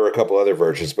 There were a couple other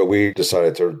versions, but we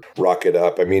decided to rock it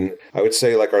up. I mean, I would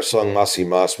say like our song Mas y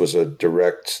Mas was a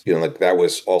direct, that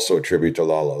was also a tribute to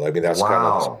Lalo. I mean, that's kind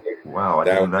of... Wow.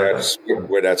 That's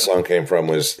where that song came from,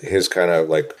 was his kind of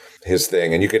like his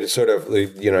thing. And you could sort of,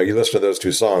 you listen to those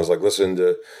two songs, like listen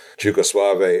to Chuco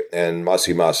Suave and Mas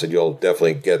y Mas, and you'll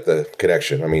definitely get the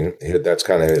connection. I mean, that's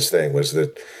kind of his thing, was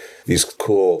that these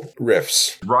cool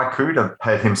riffs. Ry Cooder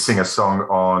had him sing a song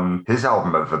on his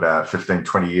album of about 15,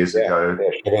 20 years ago.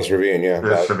 Chavez Ravine, yeah.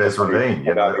 Chavez Ravine.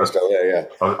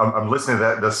 I'm listening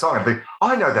to the song and think,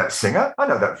 I know that singer, I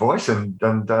know that voice, and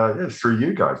it's through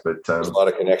you guys. But there's a lot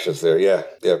of connections there, yeah,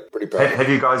 pretty powerful. Have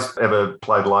you guys ever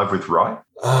played live with Ry?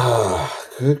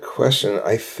 Good question.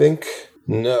 I think...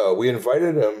 No, we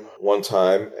invited him one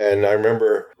time, and I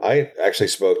remember I actually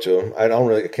spoke to him. I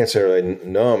can't say I really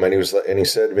know him, and he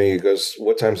said to me, he goes,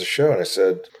 "What time's the show?" And I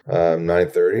said,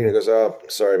 9:30. And he goes, "Oh,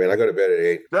 sorry, man, I go to bed at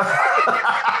 8."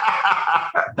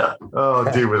 Oh,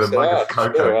 deal with him like a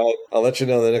cocoa. Sure, I'll let you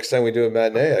know the next time we do a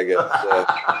matinee, I guess.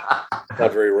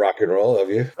 Not very rock and roll of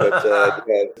you, but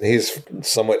he's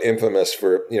somewhat infamous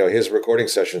for, his recording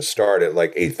sessions start at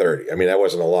like 8:30. I mean, that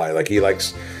wasn't a lie. Like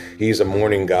he's a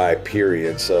morning guy,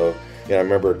 period. So, I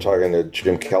remember talking to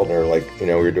Jim Keltner,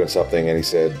 we were doing something, and he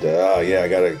said, I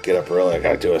got to get up early. I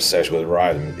got to do a session with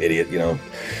Ry, an idiot,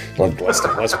 let's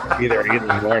be there in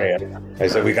the morning. I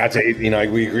said, we got to 8,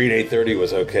 we agreed 8:30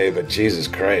 was okay, but Jesus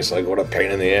Christ, like, what a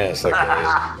pain in the ass. Like,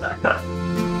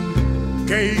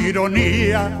 Qué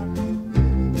ironía,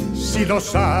 si lo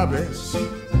sabes,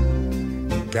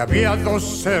 que había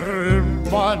dos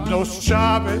hermanos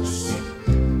Chávez,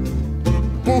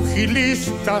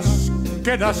 pugilistas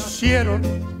que nacieron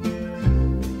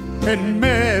en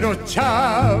mero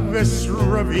Chavez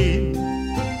Ravine.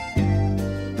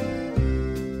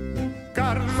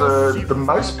 For the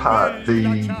most part,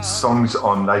 the songs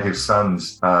on Native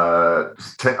Sons,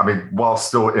 while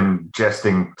still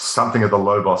ingesting something of the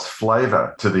Lobos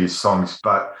flavor to these songs,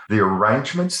 but the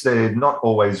arrangements, they're not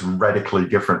always radically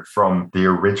different from the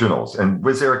originals. And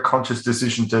was there a conscious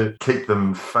decision to keep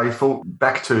them faithful?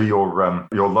 Back to your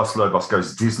Los Lobos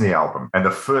Goes Disney album, and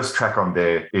the first track on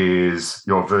there is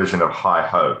your version of Hi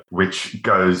Ho, which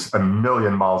goes a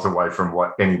million miles away from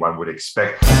what anyone would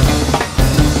expect.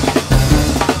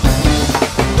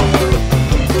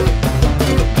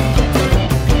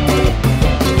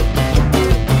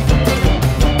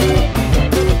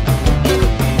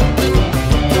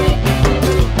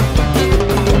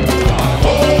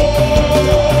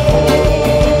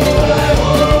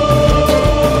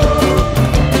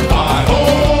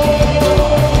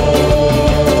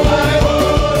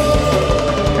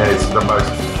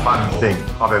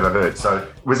 I've ever heard. So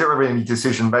was there ever any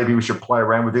decision maybe we should play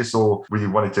around with this, or were you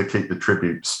wanting to keep the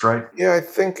tribute straight? Yeah, I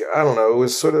don't know, it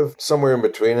was sort of somewhere in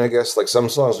between, I guess. Like some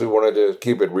songs we wanted to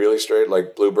keep it really straight,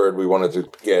 like Bluebird we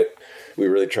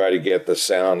really tried to get the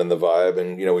sound and the vibe,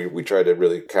 and we tried to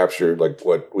really capture like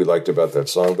what we liked about that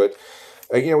song, but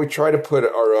we try to put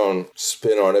our own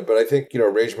spin on it, but I think,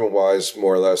 arrangement-wise,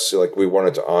 more or less, like we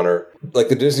wanted to honor, like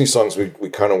the Disney songs, we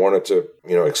kind of wanted to,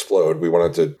 explode. We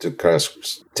wanted to kind of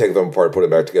take them apart, put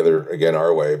them back together again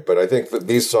our way. But I think that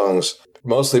these songs,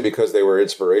 mostly because they were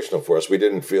inspirational for us, we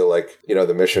didn't feel like,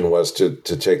 the mission was to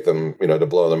take them, to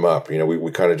blow them up.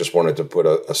 We kind of just wanted to put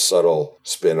a subtle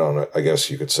spin on it, I guess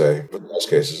you could say, in most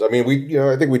cases. I mean,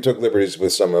 I think we took liberties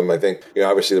with some of them. I think,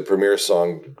 obviously the premiere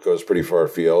song goes pretty far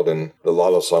afield, and the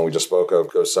Lalo song we just spoke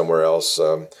of goes somewhere else.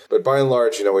 But by and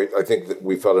large, I think that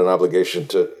we felt an obligation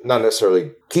to not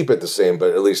necessarily keep it the same,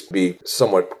 but at least be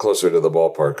somewhat closer to the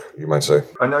ballpark, you might say.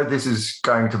 I know this is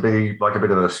going to be like a bit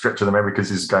of a stretch of the memory because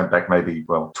this is going back maybe,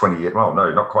 20 years. Well,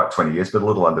 no, not quite 20 years, but a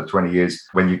little under 20 years.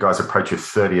 When you guys approach your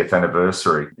 30th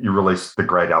anniversary, you released the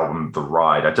great album, The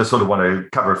Ride. I just sort of want to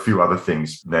cover a few other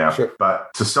things now. Sure.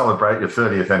 But to celebrate your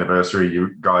 30th anniversary,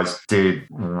 you guys did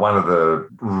one of the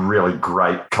really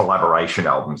great collaboration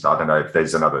albums. I don't know if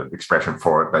there's another expression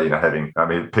for it, but,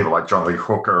 people like John Lee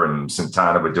Hooker and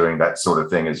Santana were doing that sort of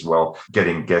thing as well,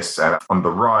 getting guests. And on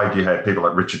The Ride, you had people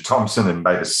like Richard Thompson and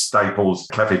Mavis Staples,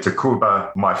 Kathy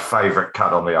Takuba. My favorite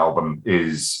cut on the album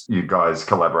is you guys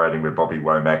collaborating with Bobby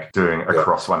Womack doing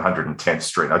Across 110th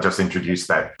Street. I just introduced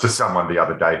that to someone the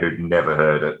other day who'd never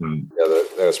heard it. And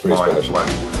that was pretty special.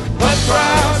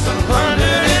 Across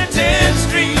 110th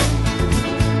Street,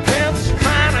 pimps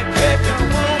trying to catch a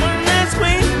woman that's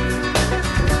queen.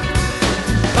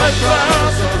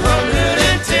 Across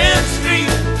 110th Street,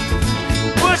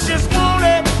 bushes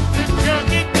wanted,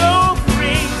 junkie go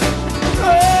free.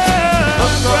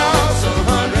 Across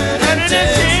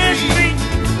 110th Street,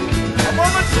 a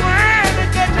woman trying to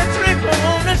catch a trick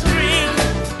on the street.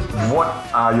 What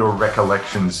are your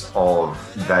recollections of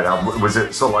that album? Was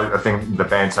it sort of like a thing, the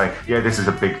band saying, this is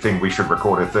a big thing, we should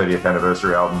record a 30th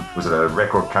anniversary album? Was it a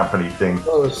record company thing?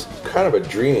 Well, it was kind of a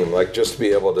dream, like just to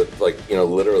be able to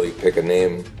literally pick a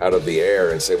name out of the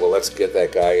air and say, well, let's get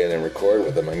that guy in and record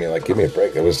with him. Give me a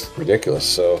break. It was ridiculous.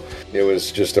 So it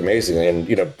was just amazing. And,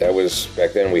 that was,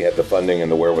 back then we had the funding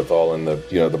and the wherewithal and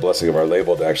the blessing of our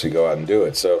label to actually go out and do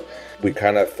it. So we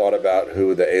kind of thought about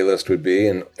who the A-list would be,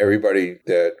 and everybody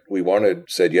that we wanted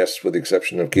said yes, with the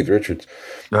exception of Keith Richards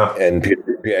and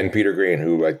Peter Green,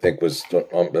 who I think was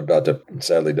about to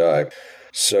sadly die.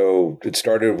 So it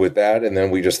started with that, and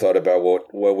then we just thought about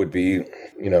what would be,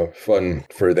 fun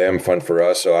for them, fun for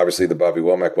us. So obviously the Bobby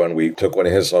Womack one, we took one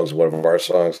of his songs, one of our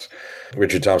songs.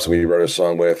 Richard Thompson, we wrote a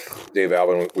song with. Dave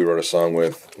Alvin, we wrote a song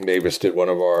with. Mavis did one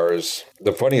of ours.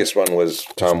 The funniest one was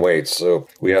Tom Waits. So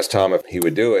we asked Tom if he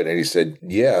would do it, and he said,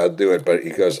 yeah, I'll do it, but he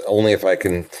goes, only if I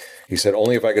can... He said,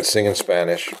 only if I could sing in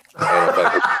Spanish,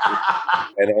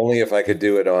 and only if I could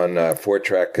do it on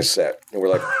 4-track cassette. And we're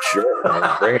like, sure,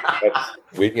 man, great.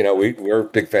 We're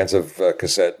big fans of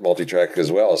cassette multi-track as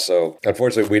well. So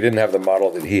unfortunately, we didn't have the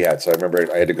model that he had. So I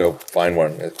remember I had to go find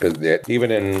one, because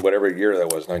even in whatever year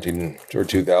that was, 19 or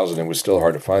 2000, it was still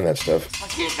hard to find that stuff.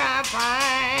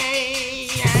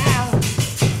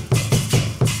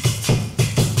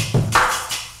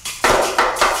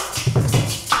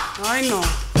 I know.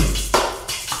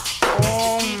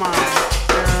 Oh my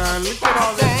God, look at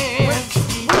all this.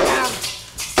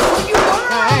 What you going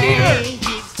around here?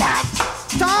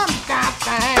 Tom!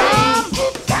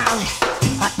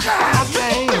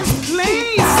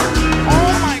 Please!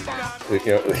 Oh my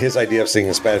God. His idea of singing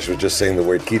in Spanish was just saying the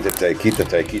word quítate,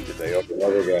 quítate, quítate over and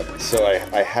over again. So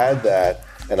I had that.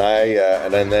 And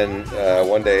then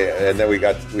one day, and then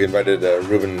we invited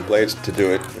Ruben Blades to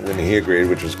do it when he agreed,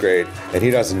 which was great. And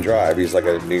he doesn't drive; he's like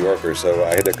a New Yorker, so I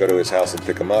had to go to his house and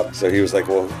pick him up. So he was like,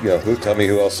 "Well, tell me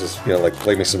who else is, like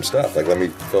play me some stuff, like let me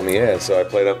fill me in." So I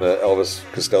played him the Elvis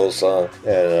Costello song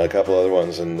and a couple other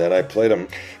ones, and then I played him.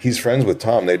 He's friends with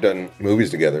Tom; they've done movies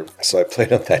together. So I played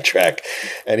him that track,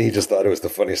 and he just thought it was the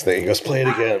funniest thing. He goes, "Play it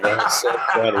again, man!" It was so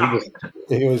funny.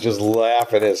 He was just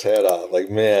laughing his head off, like,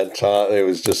 man, Tom. It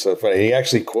was just so funny. He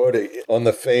actually quoted on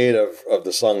the fade of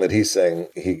the song that he sang.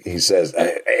 He says,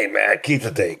 "Hey man,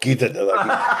 quítate."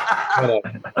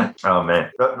 Like, oh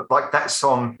man, but like that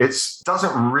song, it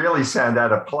doesn't really sound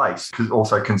out of place. Because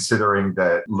also considering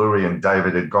that Louis and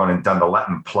David had gone and done the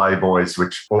Latin Playboys,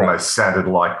 which almost sounded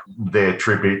like their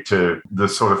tribute to the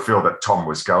sort of feel that Tom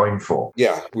was going for.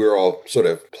 Yeah, we were all sort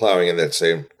of plowing in that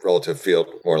same relative field,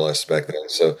 more or less, back then.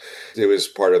 So it was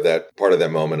part of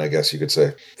that moment, I guess you could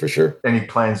say, for sure. Any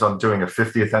plans on doing a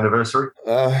 50th anniversary?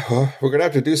 Well, we're going to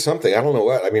have to do something. I don't know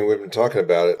what. I mean, we've been talking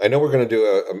about it. I know we're going to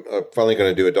do finally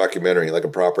going to do a documentary, like a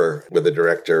proper, with the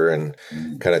director and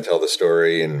kind of tell the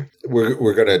story. And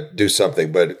we're going to do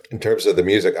something. But in terms of the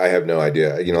music, I have no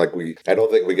idea. I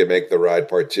don't think we could make The Ride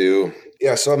Part 2.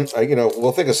 Yeah, so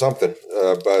we'll think of something,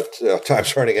 but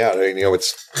time's running out.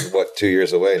 It's 2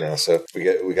 years away now, so we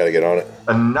got to get on it.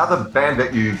 Another band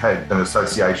that you had an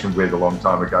association with a long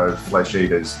time ago, Flesh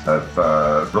Eaters,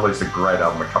 have released a great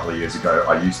album a couple of years ago.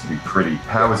 I Used to Be Pretty.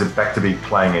 How is it back to be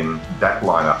playing in that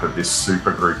lineup of this super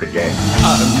group again?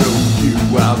 I know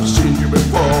you, I've seen you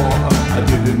before. I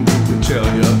didn't need to tell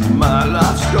you my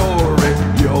life story.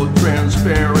 Your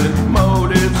transparent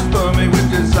motives fill me with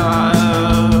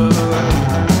desire.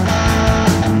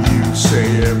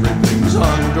 Say everything's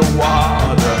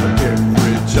underwater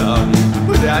every time you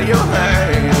put out your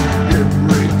hand.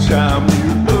 Every time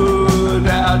you put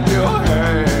out your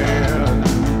hand.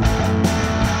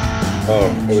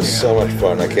 Oh, it was so much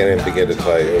fun. I can't even begin to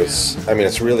tell you.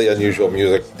 It's really unusual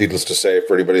music, needless to say,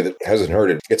 for anybody that hasn't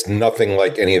heard it. It's nothing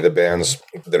like any of the bands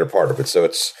that are part of it. So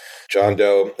it's John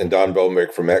Doe and Don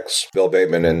Bomenberg from X, Bill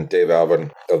Bateman and Dave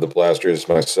Alvin of the Blasters,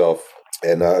 myself,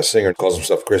 and a singer calls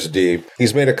himself Chris D.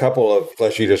 He's made a couple of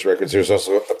Flesh Eaters records.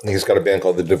 He's got a band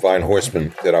called The Divine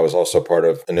Horsemen that I was also part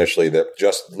of initially that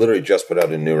literally just put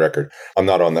out a new record. I'm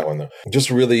not on that one though.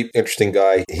 Just a really interesting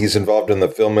guy. He's involved in the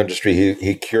film industry.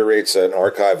 He curates an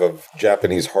archive of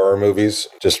Japanese horror movies.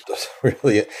 Just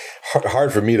really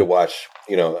hard for me to watch.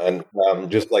 And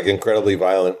just like incredibly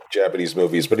violent Japanese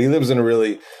movies. But he lives in a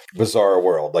really bizarre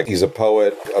world. Like he's a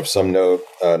poet of some note,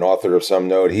 an author of some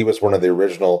note. He was one of the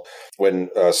original, when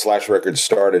Slash Records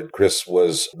started, Chris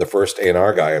was the first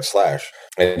A&R guy at Slash.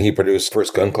 And he produced the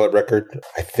first Gun Club record.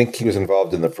 I think he was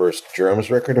involved in the first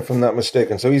Germs record, if I'm not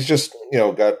mistaken. So he's just,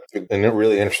 got a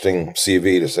really interesting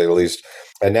CV, to say the least.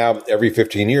 And now every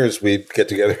 15 years, we get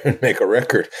together and make a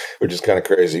record, which is kind of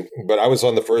crazy. But I was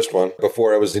on the first one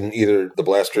before I was in either the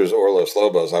Blasters or Los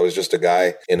Lobos. I was just a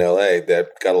guy in L.A. that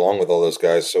got along with all those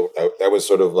guys. So that was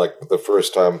sort of like the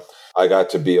first time I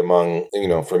got to be among,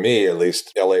 for me at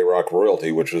least, L.A. rock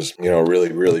royalty, which was, a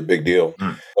really, really big deal.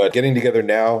 But getting together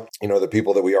now, the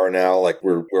people that we are now, like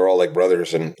we're all like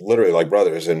brothers, and literally like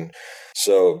brothers. And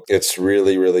so it's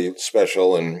really, really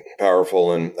special and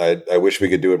powerful, and I wish we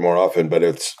could do it more often, but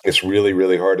it's really,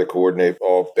 really hard to coordinate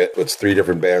all. It's 3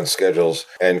 different band schedules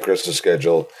and Chris's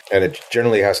schedule, and it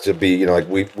generally has to be,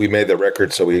 we made the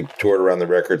record, so we toured around the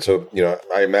record. So,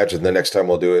 I imagine the next time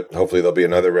we'll do it, hopefully there'll be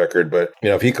another record. But,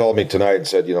 if he called me tonight and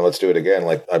said, let's do it again,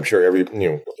 like I'm sure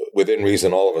within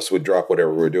reason, all of us would drop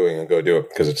whatever we're doing and go do it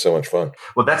because it's so much fun.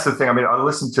 Well, that's the thing. I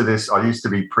listened to this, I Used to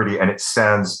Be Pretty, and it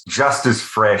sounds just as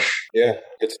fresh. Yeah,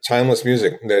 it's timeless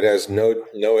music that has no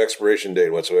expiration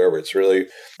date whatsoever. It's really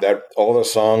that all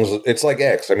those songs, it's like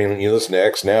X. When you listen to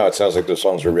X now, it sounds like those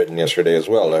songs were written yesterday as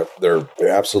well. They're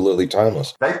absolutely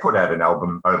timeless. They put out an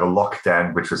album over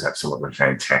lockdown, which was absolutely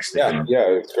fantastic. Yeah,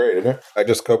 it's great, isn't it? I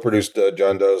just co-produced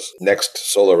John Doe's next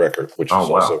solo record, which is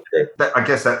also great. I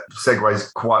guess that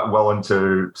segues quite well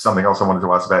into something else I wanted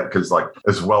to ask about, because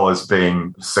as well as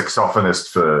being saxophonist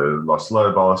for Los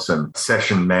Lobos and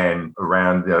session man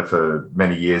around for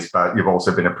many years, but you've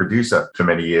also been a producer for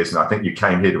many years. And I think you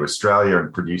came here to Australia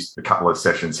and produced a couple of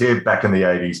sessions here back in the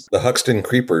 80s. The Huxton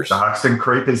Creepers.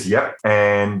 Yep.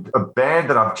 And a band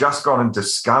that I've just gone and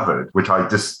discovered, which I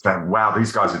just thought, wow,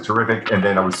 these guys are terrific. And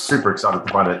then I was super excited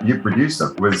to find out you produced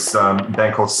them, was a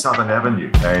band called Southern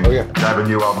Avenue. And they have a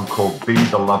new album called Be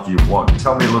the Love You Want.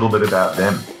 Tell me a little bit about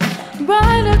them.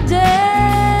 Brighter days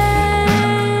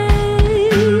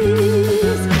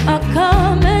are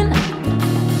coming.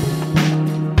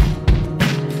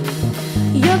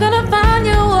 You're gonna find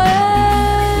your way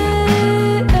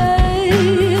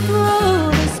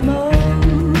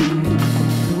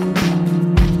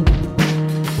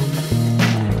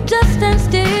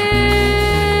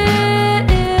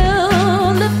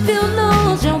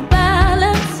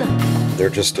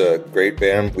just a great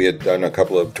band. We had done a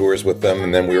couple of tours with them,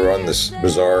 and then we were on this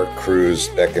bizarre cruise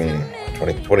back in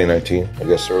 2019, I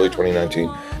guess, early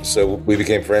 2019. So we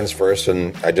became friends first,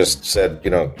 and I just said,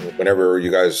 whenever you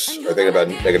guys are thinking about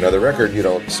making another record,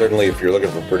 certainly if you're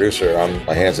looking for a producer, I'm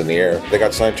my hands in the air. They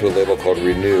got signed to a label called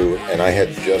Renew, and I had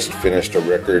just finished a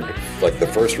record, like the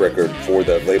first record for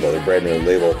that label, their brand new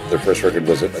label. Their first record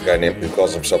was a guy who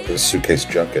calls himself the Suitcase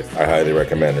Junket. I highly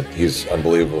recommend it. He's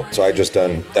unbelievable. So I just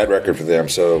done that record for them.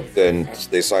 So then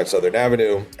they signed Southern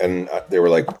Avenue, and they were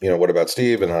like, what about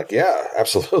Steve? And I'm like, yeah,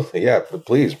 absolutely. Yeah, but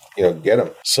please, get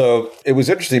him. So it was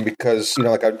interesting because,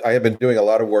 I have been doing a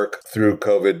lot of work through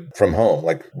COVID from home,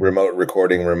 like remote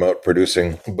recording, remote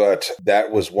producing. But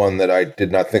that was one that I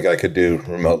did not think I could do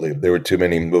remotely. There were too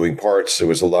many moving parts. There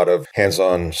was a lot of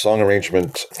hands-on song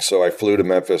arrangement. So I flew to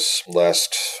Memphis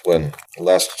last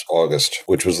August,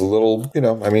 which was a little,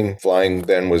 flying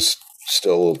then was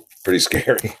still pretty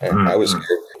scary. I was scared.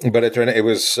 But it turned out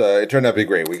to be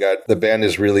great. The band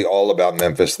is really all about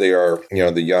Memphis. They are,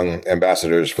 the young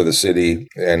ambassadors for the city,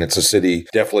 and it's a city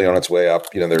definitely on its way up.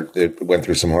 They went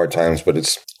through some hard times, but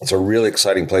it's a really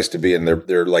exciting place to be. And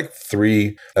there are like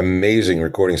 3 amazing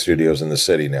recording studios in the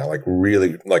city now. Like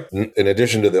really, like in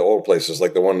addition to the old places,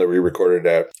 like the one that we recorded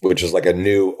at, which is like a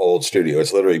new old studio.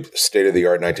 It's literally state of the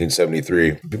art,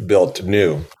 1973, built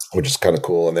new, which is kind of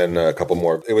cool. And then a couple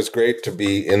more. It was great to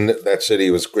be in that city.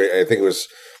 It was great. I think it was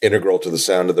integral to the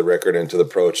sound of the record and to the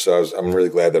approach. So I'm really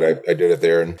glad that I did it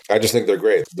there. And I just think they're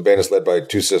great. The band is led by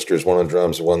 2 sisters, one on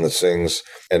drums and one that sings,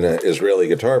 and an Israeli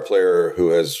guitar player who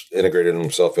has integrated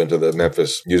himself into the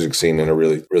Memphis music scene in a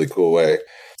really, really cool way.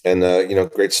 And,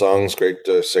 great songs, great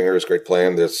singers, great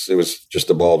playing. It was just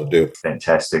a ball to do.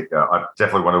 Fantastic. I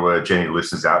definitely want to urge any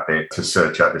listeners out there to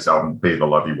search out this album, Be the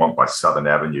Love You Want by Southern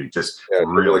Avenue. Just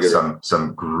really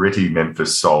some gritty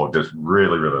Memphis soul. Just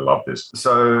really, really love this.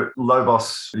 So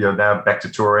Lobos, now back to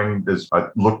touring. I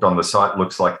looked on the site,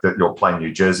 looks like that you're playing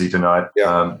New Jersey tonight.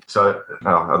 Yeah.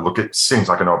 It seems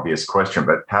like an obvious question,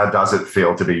 but how does it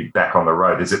feel to be back on the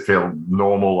road? Does it feel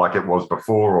normal like it was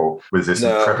before, or was there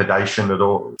some trepidation at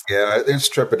all? Yeah, it's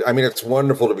trepidation. I mean, it's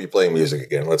wonderful to be playing music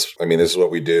again. This is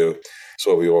what we do. It's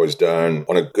what we've always done.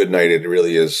 On a good night, it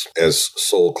really is as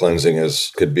soul cleansing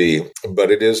as could be,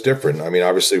 but it is different. I mean,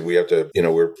 obviously we have to,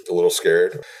 we're a little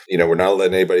scared. We're not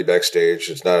letting anybody backstage.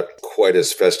 It's not quite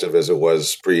as festive as it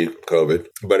was pre-COVID,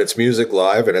 but it's music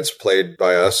live and it's played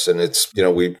by us, and it's,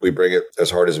 we bring it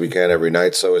as hard as we can every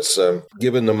night. So it's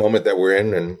given the moment that we're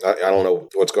in, and I don't know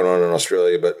what's going on in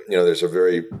Australia, but there's a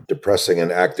very depressing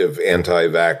and active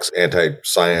anti-vax,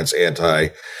 anti-science,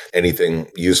 anti-anything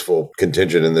useful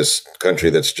contingent in this country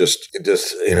that's just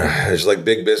it's like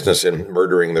big business in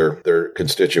murdering their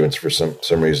constituents for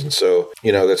some reason. So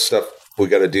that stuff we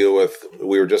got to deal with.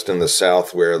 We were just in the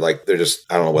South where they're just,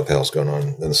 I don't know what the hell's going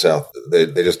on in the South. They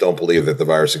just don't believe that the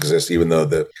virus exists, even though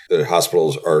the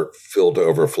hospitals are filled to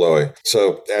overflowing.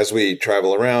 So as we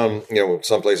travel around,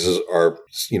 some places are,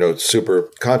 super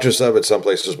conscious of it. Some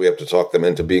places we have to talk them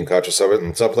into being conscious of it.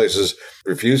 And some places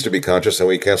refuse to be conscious and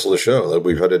we cancel the show.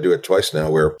 We've had to do it twice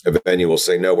now where a venue will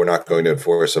say, no, we're not going to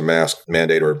enforce a mask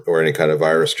mandate or any kind of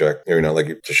virus check,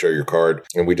 like to show your card.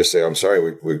 And we just say, I'm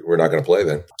sorry, we're not going to play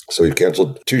then. So we've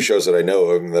canceled 2 shows that I know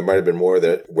of. And there might have been more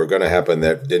that were going to happen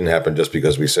that didn't happen just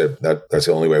because we said that's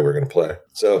the only way we're going to play.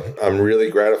 So I'm really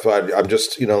gratified. I'm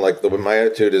just, my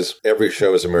attitude is every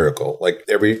show is a miracle. Like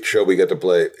every show we get to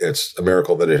play, it's a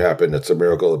miracle that it happened. It's a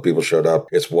miracle that people showed up.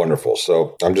 It's wonderful.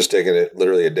 So I'm just taking it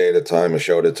literally a day at a time, a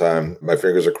show at a time. My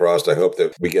fingers are crossed. I hope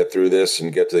that we get through this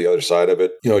and get to the other side of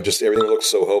it. Just everything looks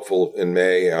so hopeful in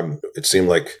May. It seemed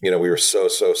like, we were so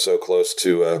close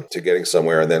to getting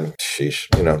somewhere. And then, sheesh,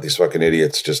 these fucking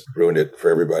idiots just ruined it for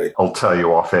everybody. I'll tell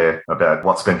you off air about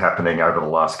what's been happening over the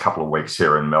last couple of weeks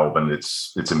here in Melbourne.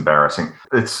 It's embarrassing.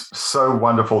 It's so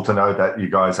wonderful to know that you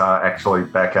guys are actually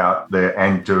back out there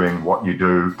and doing what you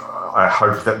do. I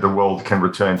hope that the world can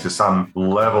return to some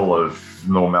level of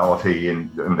normality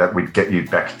and that we'd get you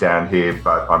back down here.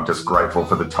 But I'm just grateful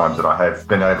for the times that I have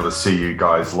been able to see you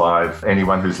guys live.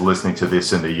 Anyone who's listening to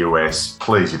this in the US,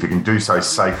 please, if you can do so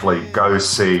safely, go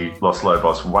see Los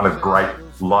Lobos, one of great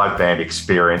live band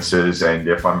experiences. And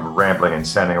if I'm rambling and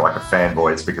sounding like a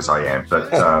fanboy, it's because I am.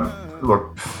 But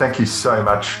look, thank you so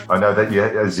much. I know that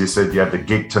as you said, you had the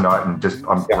gig tonight, and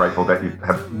I'm grateful that you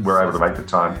were able to make the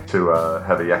time to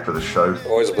have a yak for the show.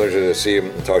 Always a pleasure to see you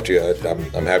and talk to you.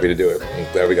 I'm happy to do it.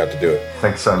 I'm glad we got to do it.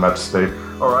 Thanks so much, Steve.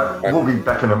 All right, we'll be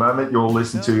back in a moment. You'll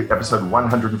listen to episode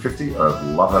 150 of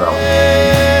Love It Album.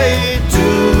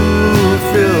 To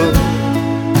fill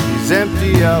these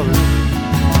empty hours,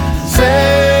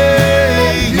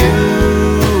 say you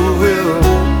will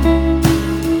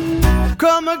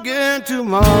come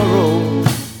tomorrow.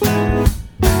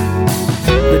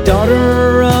 The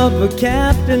daughter of a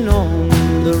captain on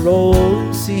the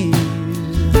rolling seas,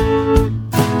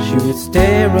 she would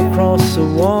stare across the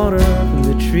water from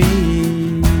the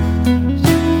trees.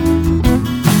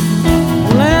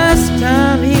 Last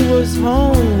time he was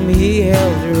home, he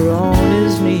held her on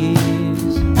his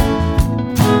knees.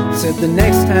 Said the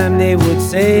next time they would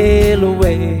sail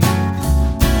away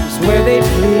is where they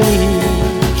please.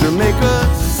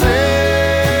 Jamaica,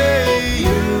 say you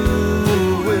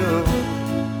will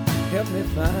help me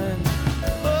find.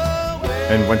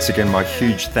 And once again, my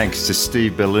huge thanks to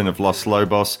Steve Berlin of Los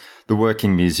Lobos, the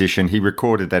working musician. He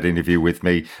recorded that interview with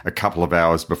me a couple of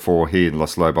hours before he and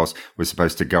Los Lobos were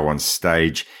supposed to go on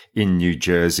stage in New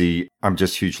Jersey. I'm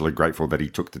just hugely grateful that he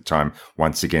took the time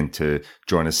once again to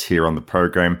join us here on the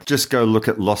program. Just go look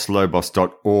at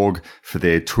loslobos.org for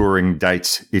their touring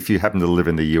dates. If you happen to live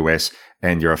in the US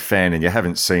and you're a fan and you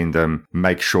haven't seen them,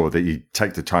 make sure that you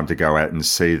take the time to go out and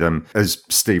see them. As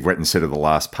Steve Wetton said at the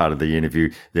last part of the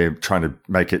interview, they're trying to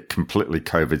make it completely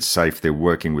COVID safe. They're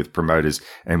working with promoters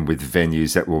and with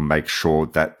venues that will make sure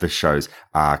that the shows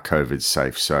are COVID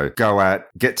safe. So go out,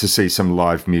 get to see some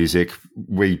live music.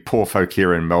 We poor folk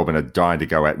here in Melbourne are dying to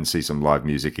go out and see some live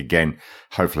music again.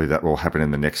 Hopefully that will happen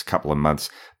in the next couple of months.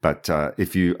 But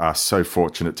if you are so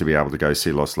fortunate to be able to go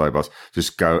see Los Lobos,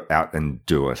 just go out and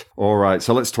do it. All right,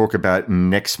 so let's talk about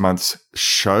next month's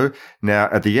show. Now,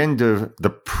 at the end of the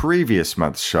previous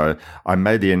month's show, I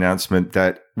made the announcement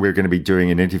that we're going to be doing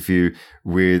an interview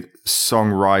with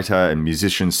songwriter and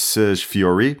musician Serge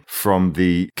Fiori from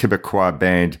the Quebecois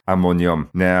band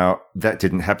Ammonium. Now, that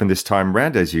didn't happen this time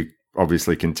round, as you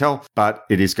obviously can tell, but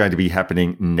it is going to be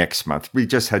happening next month. We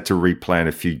just had to replan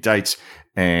a few dates,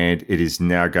 and it is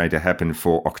now going to happen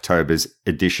for October's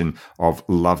edition of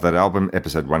Love That Album,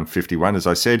 episode 151, as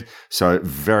I said. So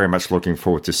very much looking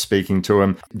forward to speaking to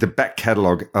him. The back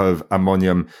catalogue of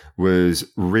Ammonium was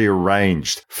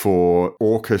rearranged for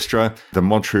orchestra. The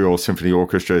Montreal Symphony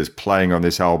Orchestra is playing on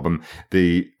this album.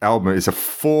 The album is a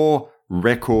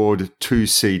 4-record,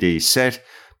 2-CD set,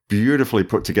 beautifully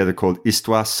put together, called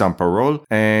Histoire sans parole,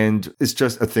 and it's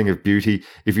just a thing of beauty.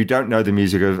 If you don't know the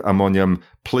music of Ammonium,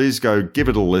 please go give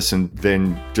it a listen,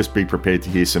 then just be prepared to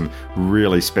hear some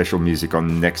really special music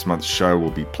on next month's show.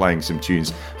 We'll be playing some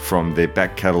tunes from their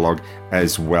back catalogue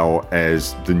as well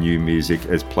as the new music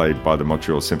as played by the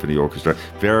Montreal Symphony Orchestra.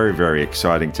 Very, very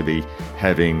exciting to be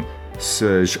having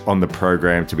Serge on the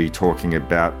program to be talking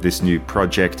about this new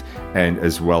project, and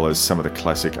as well as some of the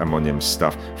classic Ammonium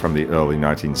stuff from the early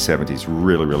 1970s.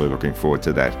 Really, really looking forward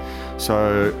to that.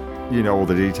 So, you know all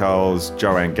the details.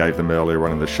 Joanne gave them earlier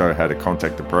on in the show, how to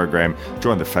contact the program,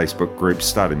 join the Facebook group,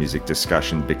 start a music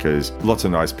discussion, because lots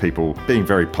of nice people being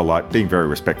very polite, being very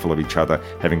respectful of each other,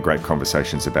 having great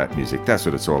conversations about music. That's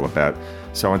what it's all about.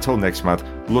 So until next month,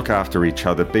 look after each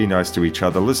other, be nice to each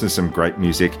other, listen to some great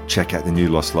music, check out the new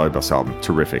Los Lobos album.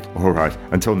 Terrific. All right,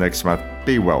 until next month,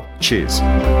 be well. Cheers.